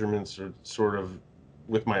the measurements or sort of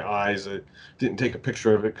with my eyes. I didn't take a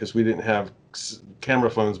picture of it because we didn't have camera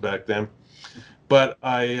phones back then. But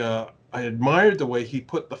I admired the way he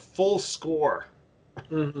put the full score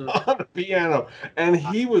Mhm. on the piano, and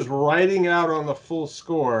he was writing out on the full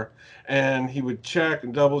score, and he would check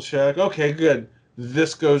and double check. Okay, good.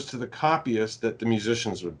 This goes to the copyist that the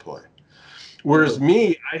musicians would play. Whereas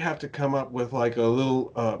me, I have to come up with like a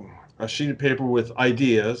little a sheet of paper with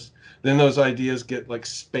ideas. Then those ideas get like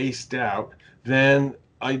spaced out. Then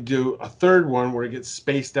I do a third one where it gets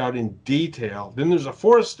spaced out in detail. Then there's a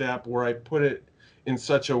fourth step where I put it in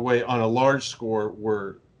such a way on a large score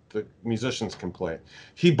where the musicians can play.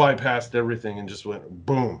 He bypassed everything and just went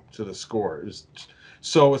boom to the score.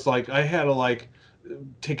 So it's like I had to like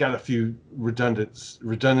take out a few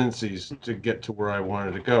redundancies to get to where I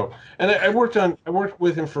wanted to go. And I worked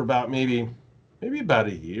with him for about maybe about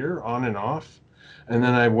a year on and off, and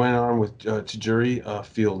then I went on with to Jury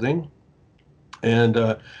Fielding,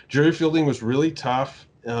 and Jury Fielding was really tough.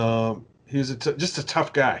 He was just a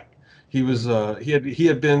tough guy. He was he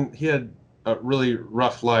had a really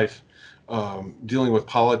rough life dealing with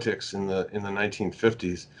politics in the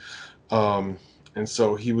 1950s, and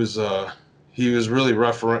so he was really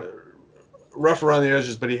rough around the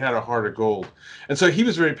edges, but he had a heart of gold, and so he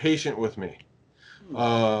was very patient with me.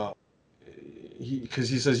 Uh, because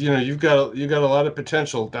he says, you got a lot of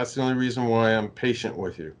potential. That's the only reason why I'm patient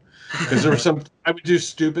with you, because there were some I would do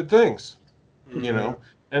stupid things, you know,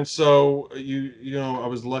 and so I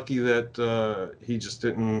was lucky that he just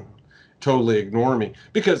didn't totally ignore me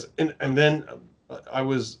because and then I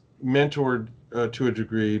was mentored to a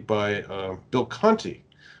degree by Bill Conti.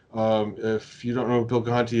 If you don't know who Bill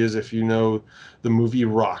Conti is, if you know the movie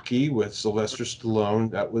Rocky with Sylvester Stallone,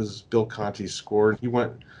 that was Bill Conti's score. And he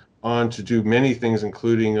went on to do many things,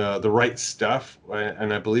 including The Right Stuff,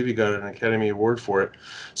 and I believe he got an Academy Award for it.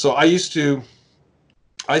 So I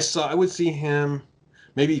would see him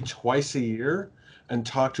maybe twice a year and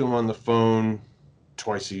talk to him on the phone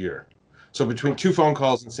twice a year. So between two phone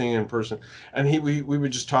calls and seeing him in person, and we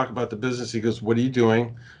would just talk about the business. He goes, "What are you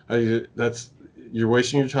doing? That's You're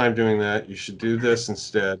wasting your time doing that. You should do this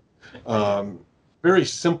instead." Um, Very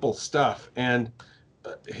simple stuff, and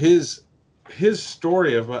his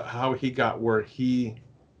story of how he got where he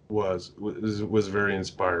was very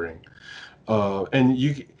inspiring.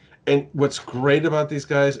 And what's great about these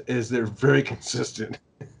guys is they're very consistent.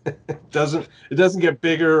 It doesn't get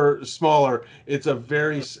bigger or smaller. It's a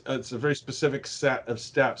very specific set of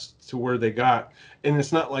steps to where they got, and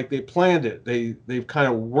it's not like they planned it. They've kind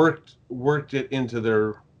of worked it into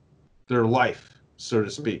their life, so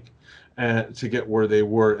to speak, and to get where they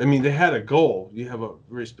were. I mean, they had a goal. You have a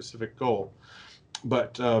very specific goal,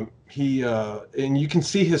 but he and you can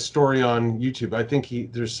see his story on YouTube. I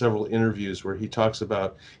think there's several interviews where he talks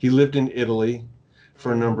about he lived in Italy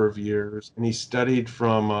for a number of years, and he studied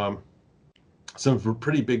from some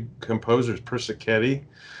pretty big composers, Persichetti,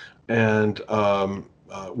 and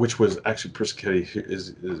which was actually Persichetti is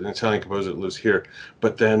an Italian composer that lives here,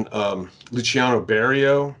 but then Luciano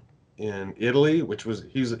Berio in Italy, which was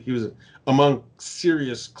he was among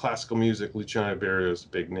serious classical music. Luciano Berio is a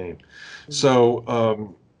big name.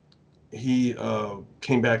 So he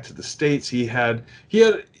came back to the States. He had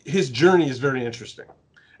his journey is very interesting,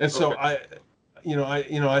 and so I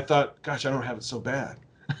thought, gosh, I don't have it so bad.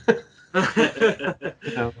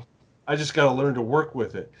 You know, I just got to learn to work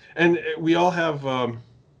with it. And we all have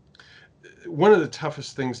one of the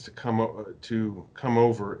toughest things to come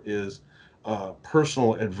over is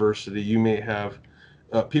personal adversity. You may have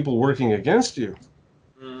people working against you,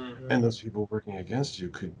 and those people working against you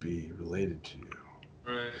could be related to you.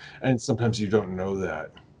 Right. And sometimes you don't know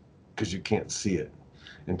that because you can't see it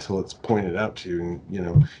until it's pointed out to you. And you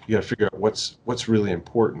know, you got to figure out what's really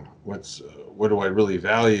important. What do I really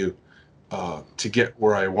value to get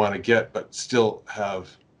where I want to get, but still have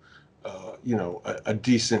a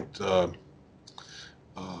decent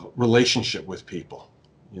relationship with people.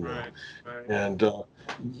 You know, Right. and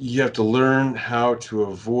you have to learn how to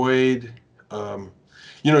avoid.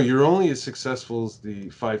 You're only as successful as the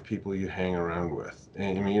 5 people you hang around with.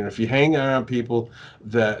 And I mean, if you hang around people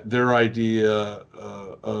that their idea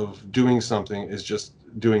of doing something is just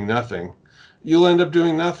doing nothing, you'll end up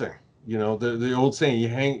doing nothing. You know, the old saying, you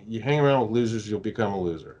hang around with losers, you'll become a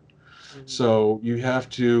loser. So you have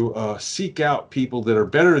to seek out people that are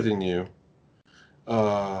better than you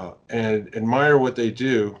and admire what they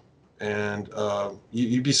do. And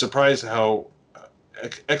you'd be surprised how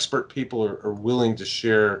expert people are willing to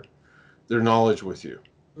share their knowledge with you.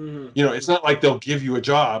 You know, it's not like they'll give you a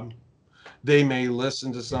job. They may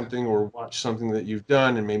listen to something or watch something that you've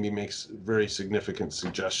done and maybe makes very significant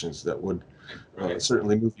suggestions that would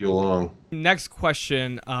certainly move you along. Next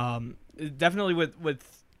question, definitely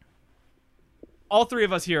with all 3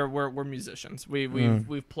 of us here, we're musicians.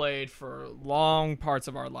 We've played for long parts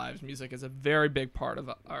of our lives. Music is a very big part of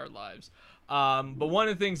our lives. But one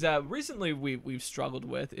of the things that recently we've struggled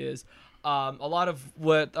with is a lot of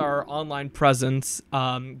what our online presence,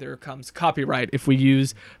 there comes copyright if we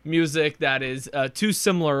use music that is too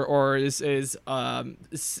similar or is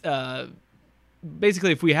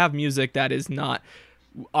basically if we have music that is not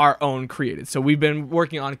our own created. So we've been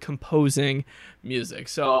working on composing music.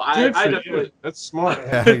 So I definitely. That's smart.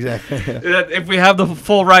 Yeah, exactly. if we have the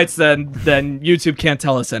full rights, then YouTube can't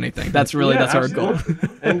tell us anything. That's really that's our goal.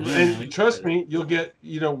 and trust me, you'll get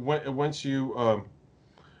once you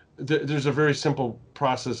there's a very simple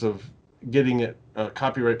process of getting it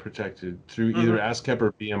copyright protected through either ASCAP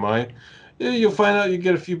or BMI. You'll find out you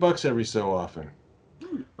get a few bucks every so often,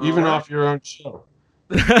 even off your own show.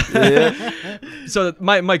 Yeah. So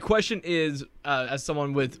my question is, as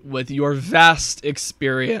someone with your vast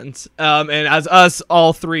experience, and as us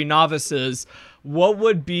all 3 novices, what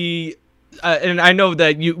would be, and I know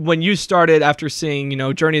that when you started after seeing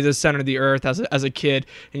Journey to the Center of the Earth as a kid,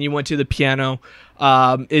 and you went to the piano,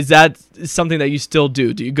 is that something that you still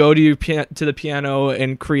do? Do you go to the piano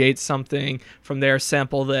and create something from there,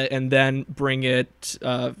 sample that, and then bring it,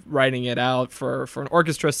 writing it out for an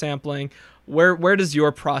orchestra sampling? Where does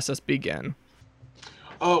your process begin?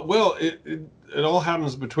 Well, it all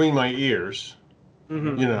happens between my ears,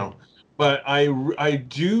 but I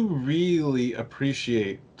do really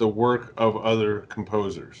appreciate the work of other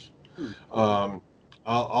composers.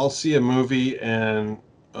 I'll see a movie and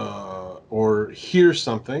or hear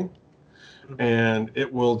something, and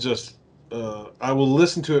it will just I will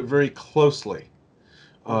listen to it very closely.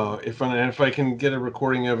 If I can get a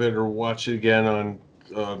recording of it or watch it again on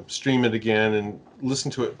stream it again and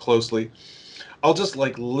listen to it closely, I'll just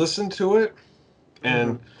listen to it,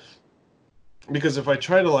 and because if I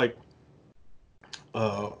try to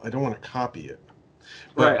I don't want to copy it,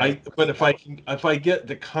 but if I get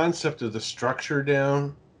the concept of the structure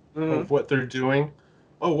down of what they're doing,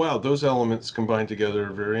 oh wow, those elements combined together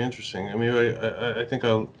are very interesting. I mean, I think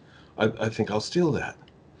I'll steal that,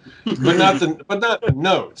 but not the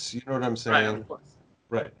notes. You know what I'm saying? Right, of course.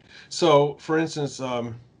 Right. So, for instance,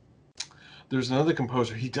 there's another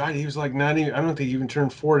composer. He died. He was not even, I don't think he even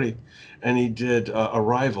turned 40, and he did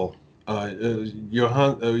Arrival.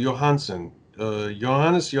 Johansson.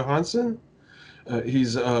 Johannes Johansson.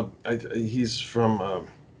 He's from.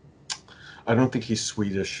 I don't think he's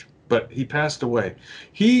Swedish, but he passed away.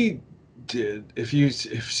 He did. If you've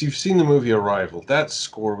seen the movie Arrival, that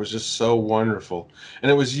score was just so wonderful,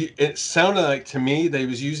 and it sounded like to me they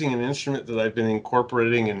was using an instrument that I've been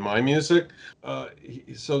incorporating in my music.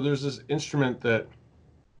 So there's this instrument that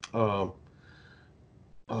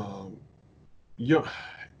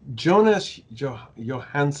Jonas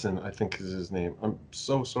Johansson, I think is his name. I'm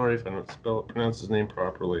so sorry if I don't pronounce his name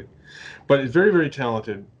properly, but he's very, very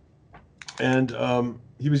talented. And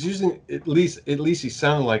he was using, at least he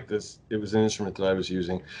sounded like this. It was an instrument that I was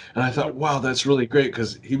using, and I thought, wow, that's really great,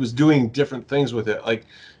 because he was doing different things with it. Like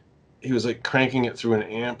he was cranking it through an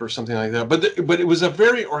amp or something like that. But it was a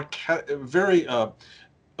very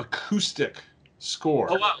acoustic score.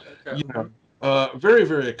 Oh wow! Okay. Very,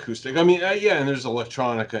 very acoustic. I mean, yeah, and there's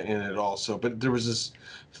electronica in it also. But there's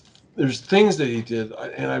things that he did,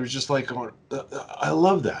 and I was just like, going, I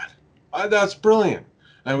love that. That's brilliant.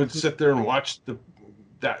 I would sit there and watch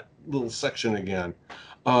that little section again.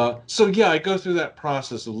 So yeah, I go through that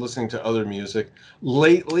process of listening to other music.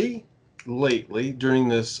 Lately, during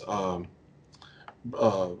this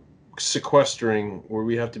sequestering where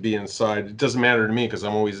we have to be inside, it doesn't matter to me because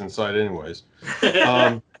I'm always inside anyways.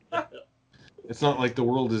 It's not like the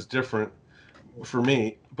world is different for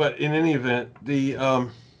me, but in any event,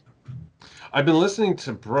 I've been listening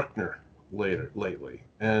to Bruckner lately,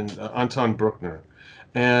 and Anton Bruckner,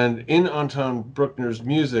 and in Anton Bruckner's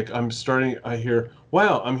music, I'm hearing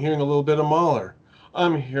a little bit of Mahler,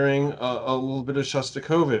 I'm hearing a little bit of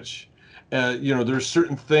Shostakovich. There's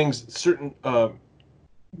certain things, certain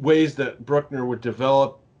ways that Bruckner would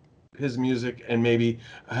develop his music and maybe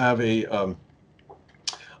have a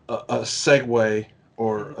segue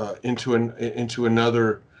or into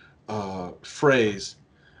another phrase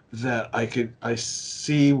that I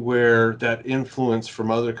see where that influence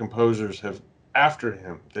from other composers have after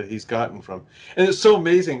him that he's gotten from. And it's so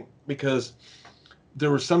amazing because there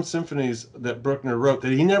were some symphonies that Bruckner wrote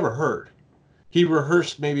that he never heard. He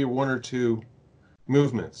rehearsed maybe one or two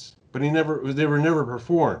movements, but they were never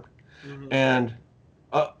performed. Mm-hmm. And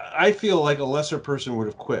I feel like a lesser person would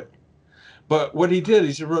have quit. But what he did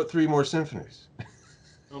is he wrote 3 more symphonies.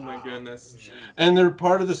 Oh my goodness! And they're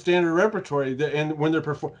part of the standard repertory. And when they're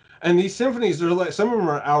performed, and these symphonies, they're like some of them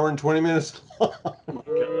are an hour and 20 minutes long.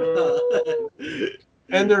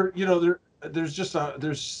 And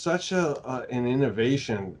there's such an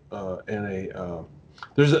innovation and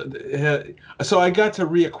so I got to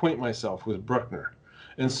reacquaint myself with Bruckner,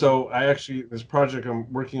 and so this project I'm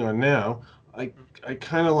working on now, I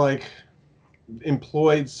kind of like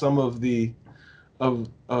employed some of the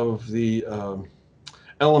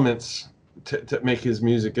elements to make his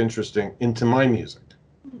music interesting into my music.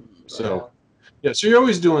 So, yeah. So you're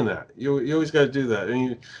always doing that. You always got to do that.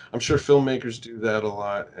 And I'm sure filmmakers do that a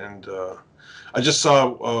lot. And I just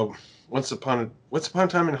saw Once Upon a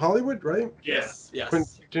Time in Hollywood, right? Yes. Quentin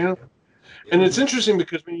Tarantino. And it's interesting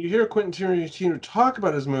because when you hear Quentin Tarantino talk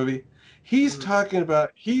about his movie, he's talking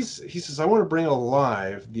about he says, I want to bring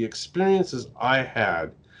alive the experiences I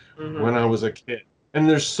had when I was a kid. And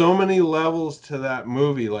there's so many levels to that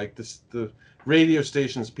movie, like the radio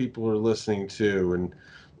stations people are listening to, and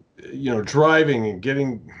driving and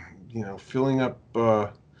getting, filling up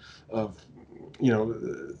of,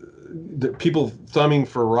 the people thumbing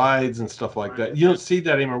for rides and stuff like that. You don't see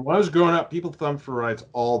that anymore. When I was growing up, people thumbed for rides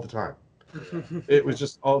all the time. It was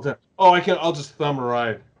just all the time. Oh, I'll just thumb a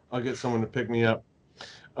ride. I'll get someone to pick me up.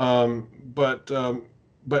 But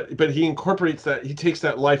he incorporates that. He takes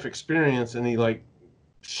that life experience and he like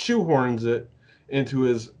shoehorns it into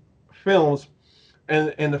his films,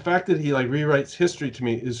 and the fact that he like rewrites history to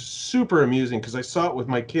me is super amusing because I saw it with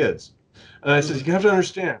my kids, and I said, you have to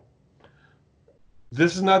understand,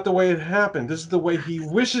 this is not the way it happened. This is the way he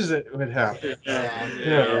wishes it would happen.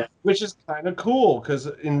 Which is kind of cool because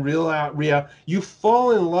in real you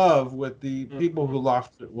fall in love with the people who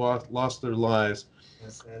lost their lives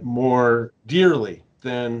more dearly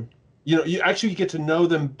than you actually get to know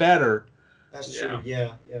them better. That's true.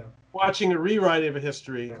 Yeah. Watching a rewrite of a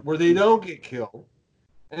history where they don't get killed,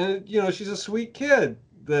 and she's a sweet kid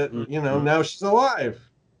that now she's alive,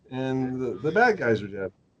 and the bad guys are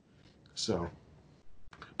dead. So,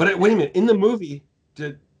 but wait a minute, in the movie,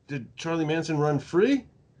 did Charlie Manson run free?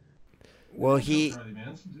 Well, they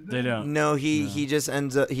don't. No, he just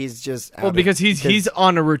ends up. He's just because he's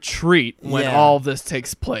on a retreat when all this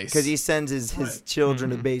takes place. Because he sends his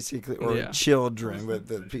children to basically children with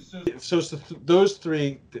the. So it's those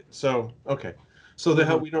 3. So okay, so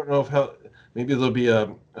we don't know how maybe there'll be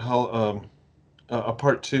a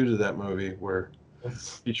part 2 to that movie where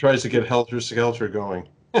he tries to get Helter Skelter going.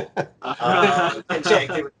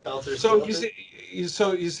 So you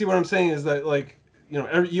see what I'm saying is that like. You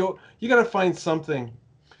got to find something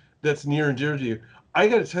that's near and dear to you. I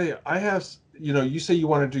got to tell you, I have, you say you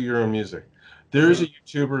want to do your own music. There is a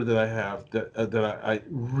YouTuber that I have that I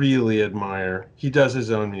really admire. He does his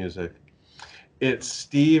own music. It's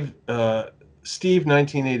Steve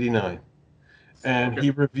 1989, and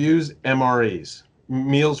he reviews MREs,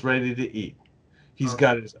 meals ready to eat. He's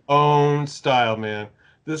got his own style, man.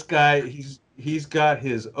 This guy, he's got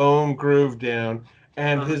his own groove down.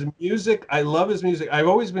 And his music, I love his music. I've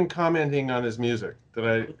always been commenting on his music, that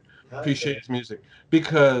I appreciate his music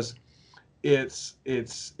because it's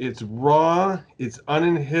raw, it's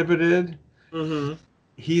uninhibited.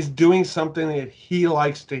 He's doing something that he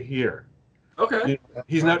likes to hear. Okay.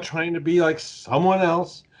 He's not trying to be like someone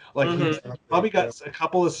else. Like he's probably got a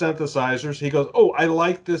couple of synthesizers. He goes, "Oh, I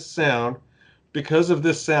like this sound. Because of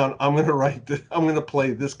this sound, I'm gonna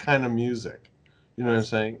play this kind of music." You know what I'm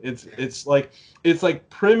saying? It's like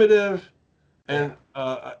primitive and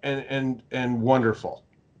wonderful.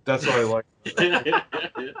 That's what I like.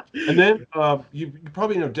 And then you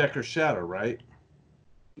probably know Decker Shadow, right?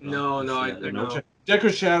 No, I know.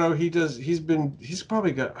 Decker Shadow, he's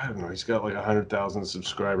probably got, I don't know, he's got like 100,000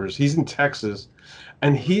 subscribers. He's in Texas,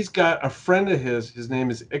 and he's got a friend of his name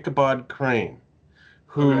is Ichabod Crane,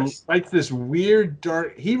 who writes this weird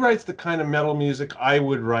dark, he writes the kind of metal music I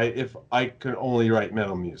would write if I could only write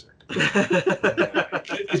metal music.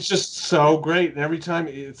 It's just so great, and every time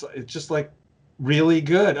it's just like really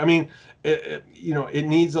good. I mean, it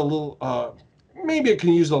needs a little, maybe it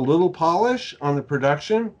can use a little polish on the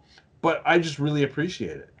production, but I just really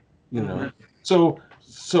appreciate it, you know.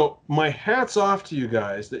 So my hat's off to you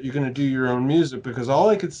guys that you're going to do your own music, because all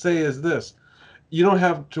I could say is this: you don't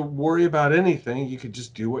have to worry about anything. You could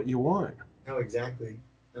just do what you want. No, exactly.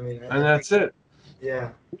 I mean, and that's it. Yeah.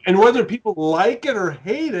 And whether people like it or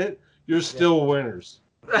hate it, you're still winners.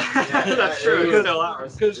 That's true. It's still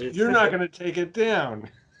ours. Because you're not going to take it down.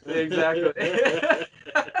 Exactly.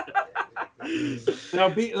 Now,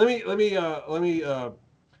 let me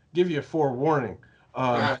give you a forewarning.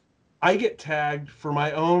 I get tagged for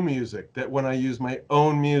my own music. That when I use my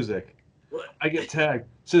own music, I get tagged.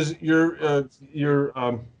 It says we're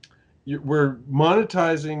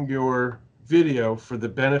monetizing your video for the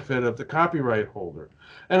benefit of the copyright holder,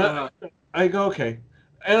 and I go, okay,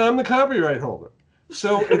 and I'm the copyright holder,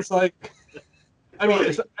 so it's like, I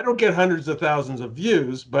mean, I don't get hundreds of thousands of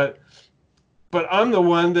views, but I'm the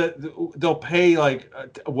one that they'll pay like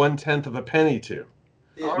 1/10 of a penny to.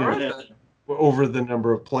 All right. Over the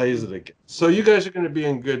number of plays that it gets. So you guys are going to be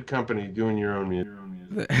in good company doing your own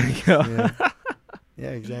music. Yeah,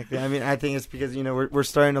 exactly. I mean, I think it's because, we're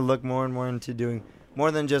starting to look more and more into doing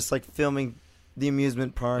more than just like filming the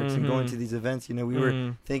amusement parks and going to these events. We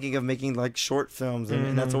were thinking of making like short films,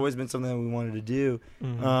 and that's always been something that we wanted to do.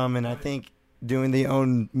 And I think doing the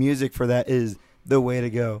own music for that is the way to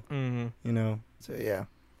go. So yeah.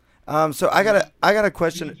 So I got a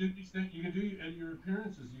question. You can do at your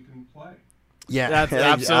appearances. You can play. Yeah,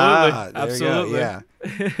 absolutely. Yeah.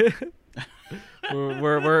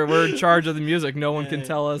 we're in charge of the music. No one can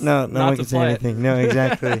tell us. No not one to can say play anything. No,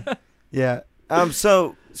 exactly. Yeah.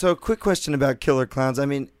 So quick question about Killer Klowns. I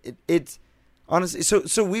mean, it's honestly.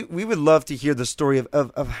 So we would love to hear the story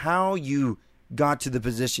of how you got to the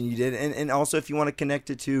position you did, and also if you want to connect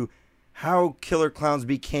it to how Killer Klowns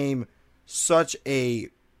became such a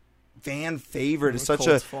fan favorite, is such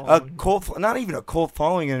a cult, not even a cult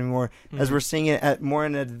following anymore, as we're seeing it at more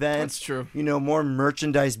in events. That's true. More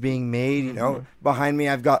merchandise being made. Behind me,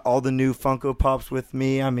 I've got all the new Funko Pops with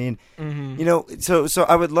me. I mean, so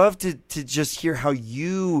I would love to just hear how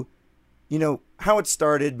you, how it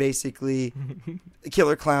started, basically,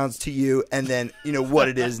 Killer Klowns to you, and then what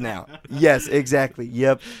it is now. Yes, exactly.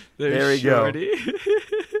 Yep. There we go.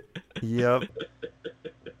 Yep.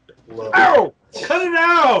 Ow! Cut it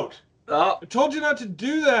out! Oh. I told you not to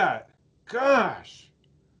do that. Gosh.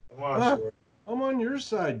 Come I'm on your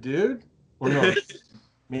side, dude. Or no,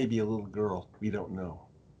 maybe a little girl. We don't know.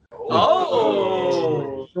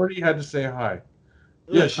 Oh. Shorty had to say hi.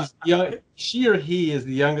 Yeah, she's young. She or he is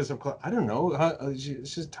the youngest of clowns. I don't know.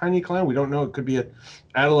 She's a tiny clown. We don't know. It could be an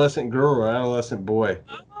adolescent girl or adolescent boy.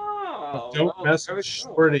 Oh. Don't mess with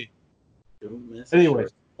Shorty. Anyway,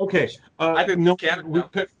 okay.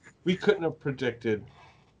 We couldn't have predicted.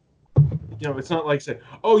 It's not like saying,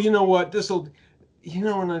 oh, you know what, this'll,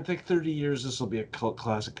 in I think 30 years, this will be a cult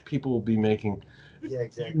classic. People will be making,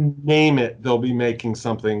 name it, they'll be making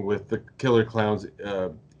something with the Killer Klowns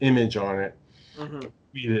image on it.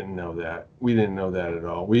 We didn't know that. We didn't know that at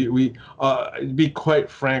all. We to be quite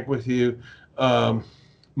frank with you,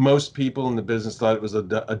 most people in the business thought it was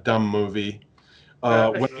a dumb movie.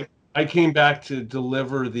 When I came back to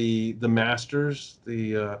deliver the masters.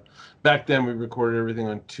 Back then we recorded everything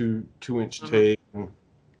on two-inch tape,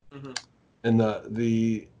 and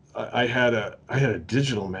I had a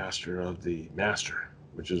digital master of the master,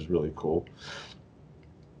 which is really cool.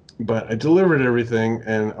 But I delivered everything,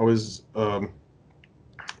 and I was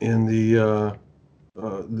in the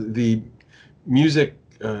music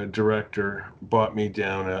director bought me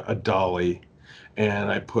down a dolly.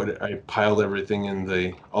 And I piled everything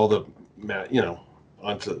in all the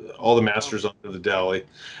masters onto the dolly,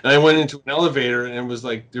 and I went into an elevator, and it was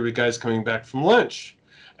like there were guys coming back from lunch,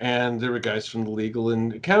 and there were guys from the legal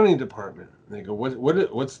and accounting department. And they go,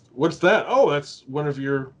 what's that? Oh, that's one of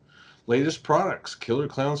your latest products, Killer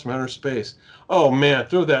Clowns from Outer Space. Oh man,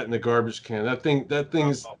 throw that in the garbage can. That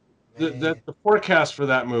thing's the forecast for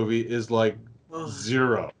that movie is like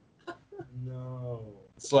 0. No.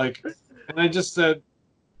 It's like, and I just said,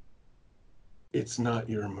 it's not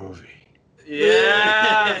your movie.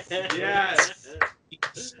 Yes. Yes.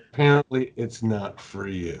 Apparently, it's not for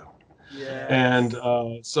you. Yes.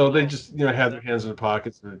 And so they just, had their hands in their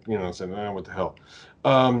pockets and, said, "Oh, what the hell."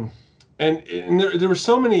 And there were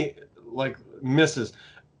so many like misses.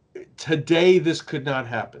 Today, this could not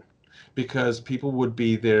happen because people would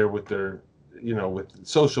be there with their, with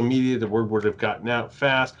social media. The word would have gotten out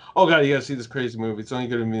fast. Oh God, you got to see this crazy movie. It's only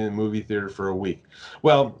going to be in the movie theater for a week.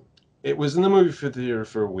 Well, it was in the movie theater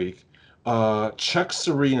for a week. Chuck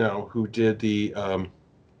Serino, who did the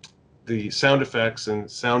sound effects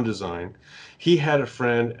and sound design, he had a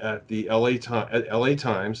friend at the LA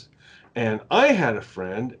Times, and I had a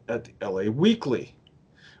friend at the LA Weekly,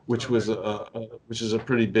 which was which is a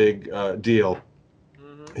pretty big deal.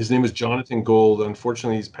 His name was Jonathan Gold.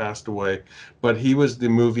 Unfortunately, he's passed away, but he was the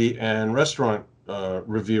movie and restaurant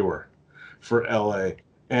reviewer for LA,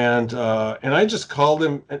 and I just called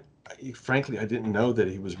him. And frankly, I didn't know that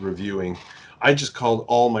he was reviewing. I just called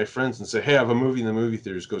all my friends and said, "Hey, I have a movie in the movie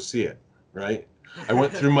theaters. Go see it." Right? I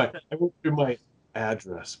went through my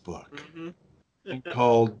address book and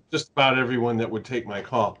called just about everyone that would take my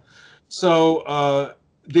call. So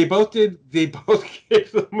they both gave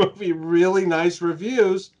the movie really nice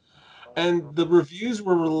reviews, and the reviews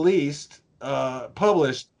were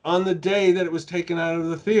published on the day that it was taken out of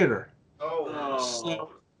the theater.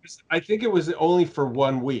 So I think it was only for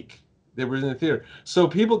 1 week they were in the theater. So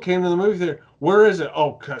people came to the movie theater. Where is it?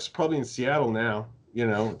 Oh, it's probably in Seattle now.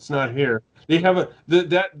 It's not here. They have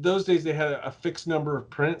those days they had a fixed number of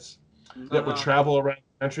prints that would travel around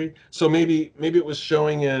the country. So maybe it was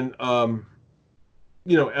showing in LA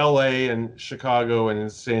and Chicago and in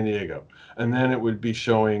San Diego, and then it would be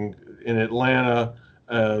showing in Atlanta,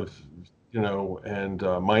 and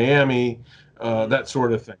Miami, that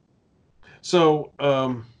sort of thing. So,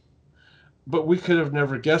 but we could have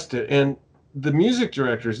never guessed it. And the music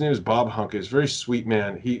director, his name is Bob Hunke, is a very sweet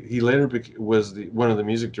man. He later was one of the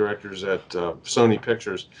music directors at Sony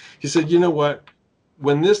Pictures. He said, "You know what?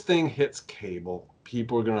 When this thing hits cable,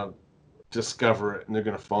 people are gonna discover it and they're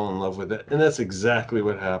gonna fall in love with it." And that's exactly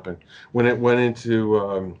what happened. When it went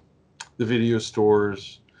into the video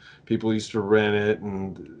stores, people used to rent it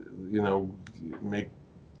and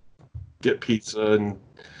get pizza and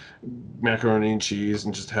macaroni and cheese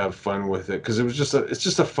and just have fun with it because it's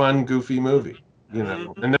just a fun, goofy movie,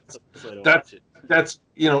 and that's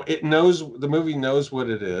the movie knows what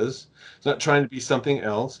it is. It's not trying to be something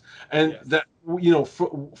else, and that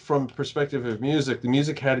from perspective of music, the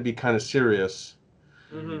music had to be kind of serious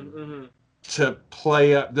to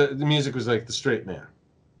play up. The music was like the straight man,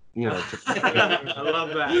 I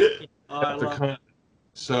love that. Oh, I love that.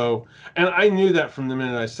 So, and I knew that from the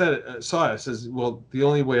minute I saw it. I says, well, the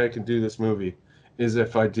only way I can do this movie is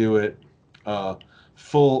if I do it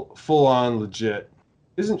full on legit.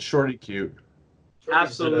 Isn't Shorty cute?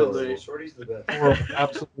 Absolutely. Shorty's the best.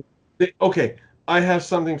 Absolutely. Okay, I have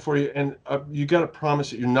something for you, and you got to promise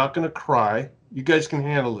that you're not going to cry. You guys can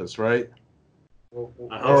handle this, right? All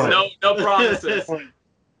right. No promises.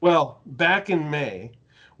 Well, back in May,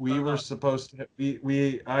 we were supposed to.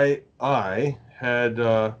 I had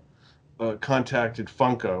contacted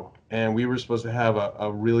Funko, and we were supposed to have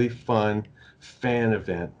a really fun fan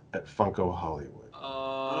event at Funko Hollywood.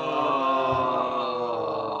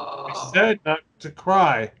 I said not to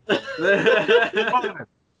cry. We're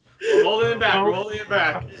holding it back. We're holding it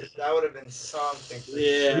back. That would have been something for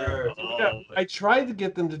sure. Yeah, I tried to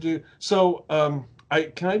get them to do so.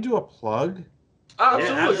 Can I do a plug?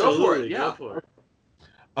 Absolutely. Go for it. Yeah. Go for it.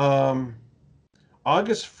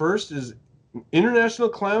 August 1st is International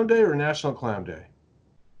Clown Day or National Clown Day?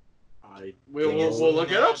 We'll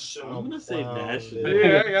look it up. I'm gonna say national.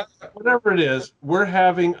 Yeah. Whatever it is, we're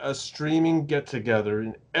having a streaming get together,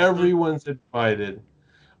 and everyone's invited.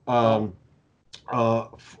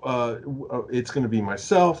 It's going to be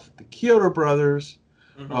myself, the Kyoto brothers.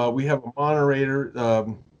 We have a moderator,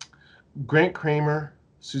 Grant Kramer,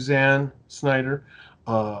 Suzanne Snyder,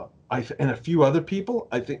 and a few other people.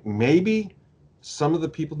 I think maybe some of the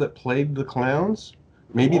people that played the clowns.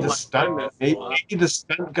 Maybe the stunt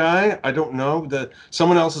guy. I don't know.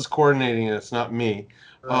 Someone else is coordinating it. It's not me.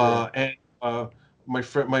 And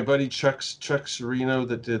my buddy Chuck Serino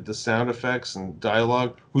that did the sound effects and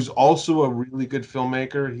dialogue, who's also a really good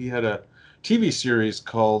filmmaker. He had a TV series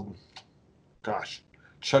called,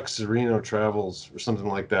 Chuck Serino Travels or something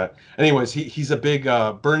like that. Anyways, he's a big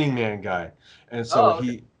Burning Man guy, and so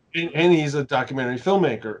and he's a documentary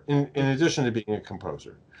filmmaker in addition to being a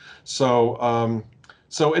composer. So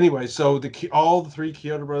anyway, so all the three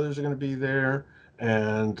Kyoto brothers are going to be there,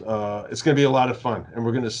 and it's going to be a lot of fun, and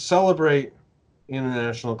we're going to celebrate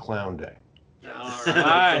International Clown Day. All That's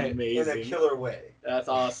right. In a amazing. killer way. That's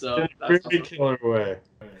awesome. In a That's very awesome. killer way.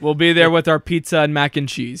 We'll be there with our pizza and mac and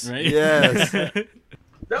cheese. Right? Yes. Does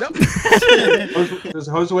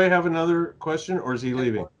Josue have another question, or is he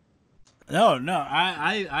leaving? No.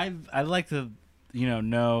 I'd like to,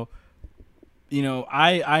 know.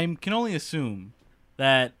 I can only assume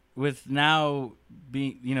that with now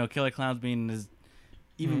being, Killer Clowns being as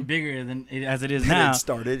even bigger than as it is now. It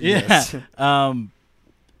started. Yeah. Yes.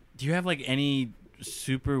 Do you have like any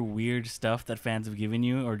super weird stuff that fans have given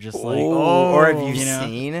you, or just like, or have you know,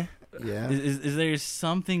 seen? Yeah. Is there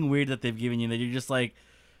something weird that they've given you that you're just like,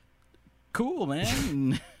 cool,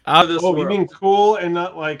 man? Out of this Oh, world. you mean cool and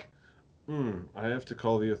not like, I have to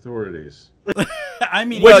call the authorities. I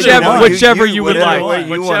mean, Well, Whichever you- you would whatever like.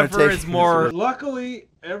 way you wanna Whichever take is it. more. Luckily,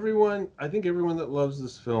 I think everyone that loves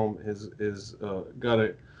this film has got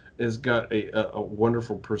a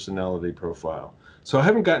wonderful personality profile. So I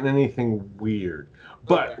haven't gotten anything weird.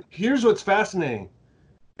 But Okay. here's what's fascinating,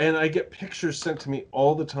 and I get pictures sent to me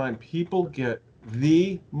all the time. People get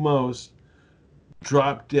the most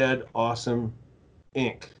drop dead awesome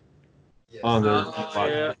ink on their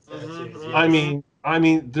body. Yeah. I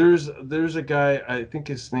mean, there's a guy. I think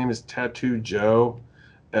his name is Tattoo Joe.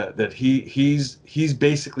 That he's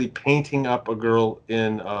basically painting up a girl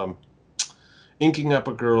in, inking up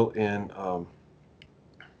a girl in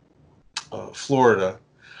Florida.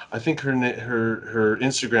 I think her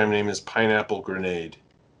Instagram name is Pineapple Grenade.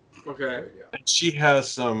 Okay. And she has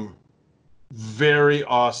some very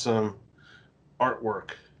awesome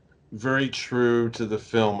artwork, very true to the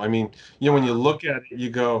film. I mean, when you look at it, you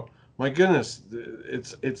go, my goodness,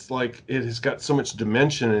 it's like it has got so much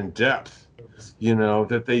dimension and depth,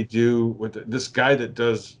 that they do with this guy that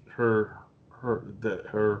does her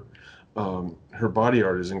body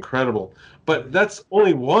art is incredible. But that's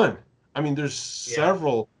only one. I mean, there's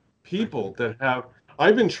several people that have.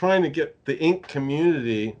 I've been trying to get the ink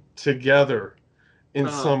community together in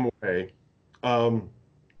some way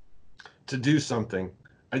to do something.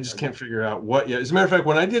 I just can't figure out what yet. As a matter of fact,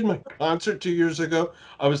 when I did my concert 2 years ago,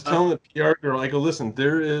 I was telling the PR girl, I go, listen,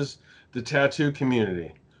 there is the tattoo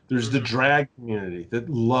community. There's the drag community that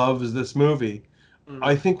loves this movie.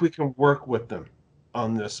 I think we can work with them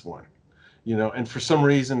on this one. And for some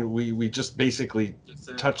reason, we just basically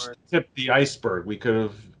tipped the iceberg. We could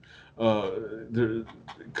have, there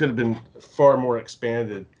could have been far more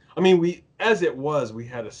expanded. I mean, we had a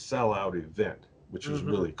sellout event, which was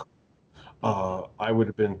really cool. I would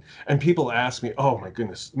have been, and people ask me, oh my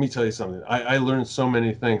goodness, let me tell you something. I learned so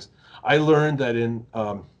many things. I learned that in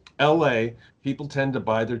LA, people tend to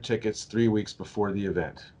buy their tickets 3 weeks before the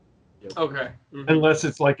event. Okay. Unless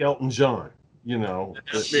it's like Elton John,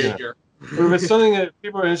 That's major. If it's something that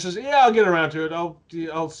people are interested, I'll get around to it. I'll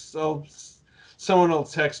someone will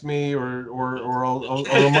text me or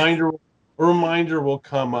a reminder will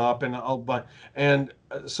come up and I'll buy. And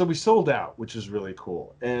so we sold out, which is really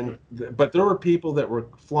cool. And but there were people that were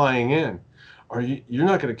flying in. You're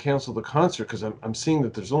not going to cancel the concert because I'm seeing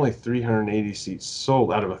that there's only 380 seats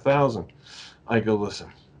sold out of 1,000. I go,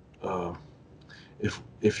 listen,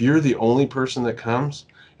 if you're the only person that comes,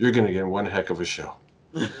 you're going to get one heck of a show.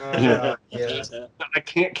 I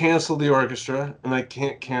can't cancel the orchestra and I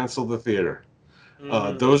can't cancel the theater.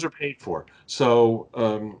 Those are paid for. So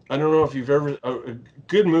I don't know if you've ever a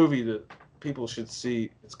good movie that people should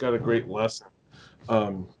see. It's got a great lesson.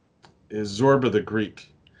 Is Zorba the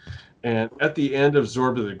Greek, and at the end of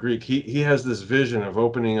Zorba the Greek, he has this vision of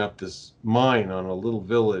opening up this mine on a little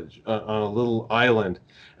village, on a little island,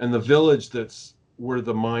 and the village that's where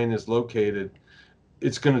the mine is located,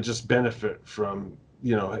 it's going to just benefit from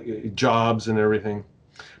jobs and everything.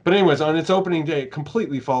 But anyways, on its opening day, it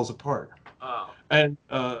completely falls apart. Oh. And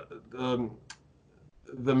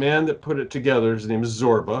the man that put it together, his name is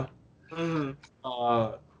Zorba.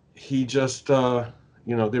 He just, they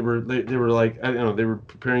were like, they were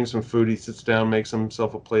preparing some food. He sits down, makes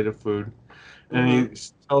himself a plate of food, and he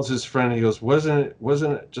tells his friend, he goes, "Wasn't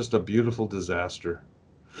it just a beautiful disaster?"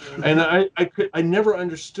 And I never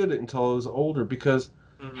understood it until I was older, because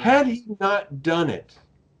had he not done it,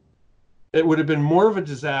 it would have been more of a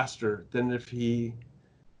disaster than if he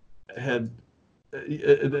had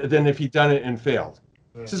done it and failed.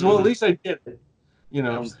 He says, well, at least I did it,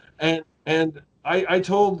 and I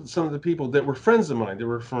told some of the people that were friends of mine, they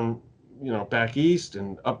were from, back east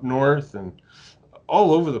and up north and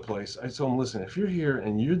all over the place. I told them, listen, if you're here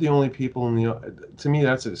and you're the only people in the, to me,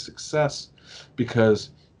 that's a success,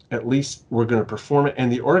 because at least we're going to perform it, and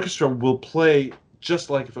the orchestra will play just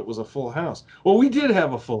like if it was a full house. Well, we did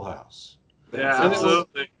have a full house. Yeah, And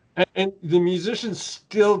absolutely. and the musicians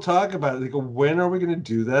still talk about it. They go, when are we going to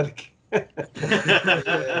do that again?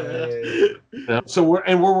 So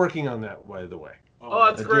we're working on that, by the way. Oh,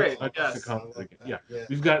 that's great. Yes. Yeah.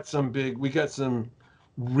 We got some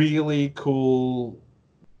really cool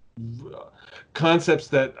concepts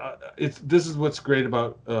that this is what's great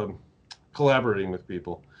about collaborating with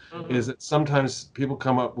people, is that sometimes people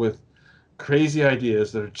come up with crazy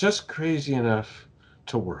ideas that are just crazy enough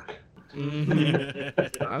to work.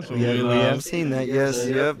 That's what We we love. have seen that. Yes.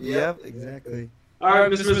 Yep. Exactly. All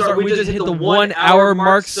right, Mr. Massari, we just hit the 1 hour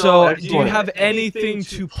mark. So, do you have anything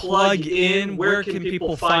to plug in? Where can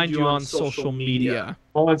people find you on social media?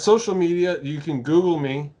 Well, on social media, you can Google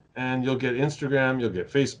me, and you'll get Instagram, you'll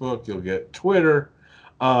get Facebook, you'll get Twitter.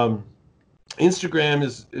 Instagram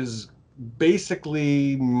is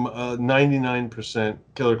basically 99%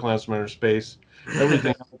 Killer Klowns from Outer Space.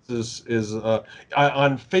 Everything else is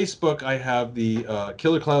on Facebook. I have the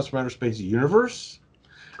Killer Klowns from Outer Space universe,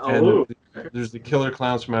 and there's the Killer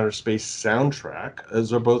Klowns from Outer Space soundtrack.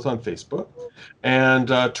 Those are both on Facebook, and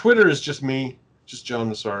Twitter is just me, just John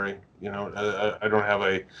Massari. You know, I don't have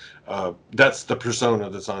a. That's the persona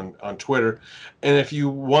that's on Twitter, and if you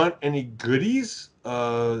want any goodies,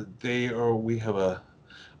 they are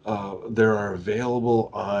available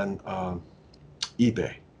on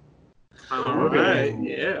eBay. All right,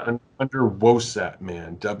 yeah. Under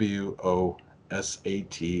Wosatman, WOSATMAN.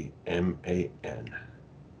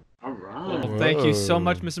 All right. Well, thank you so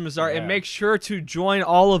much, Mr. Massari. And make sure to join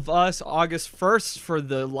all of us August 1st for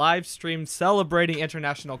the live stream celebrating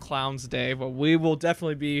International Clowns Day. Well, we will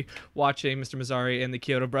definitely be watching Mr. Massari and the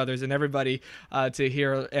Kyoto Brothers and everybody to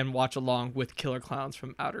hear and watch along with Killer Klowns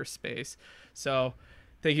from Outer Space. So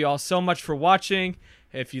thank you all so much for watching.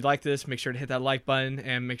 If you like this, make sure to hit that like button,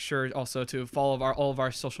 and make sure also to follow all of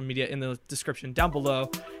our social media in the description down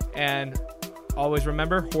below. And always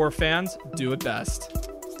remember, horror fans, do it best.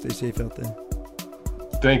 Stay safe out there.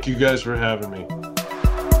 Thank you guys for having me.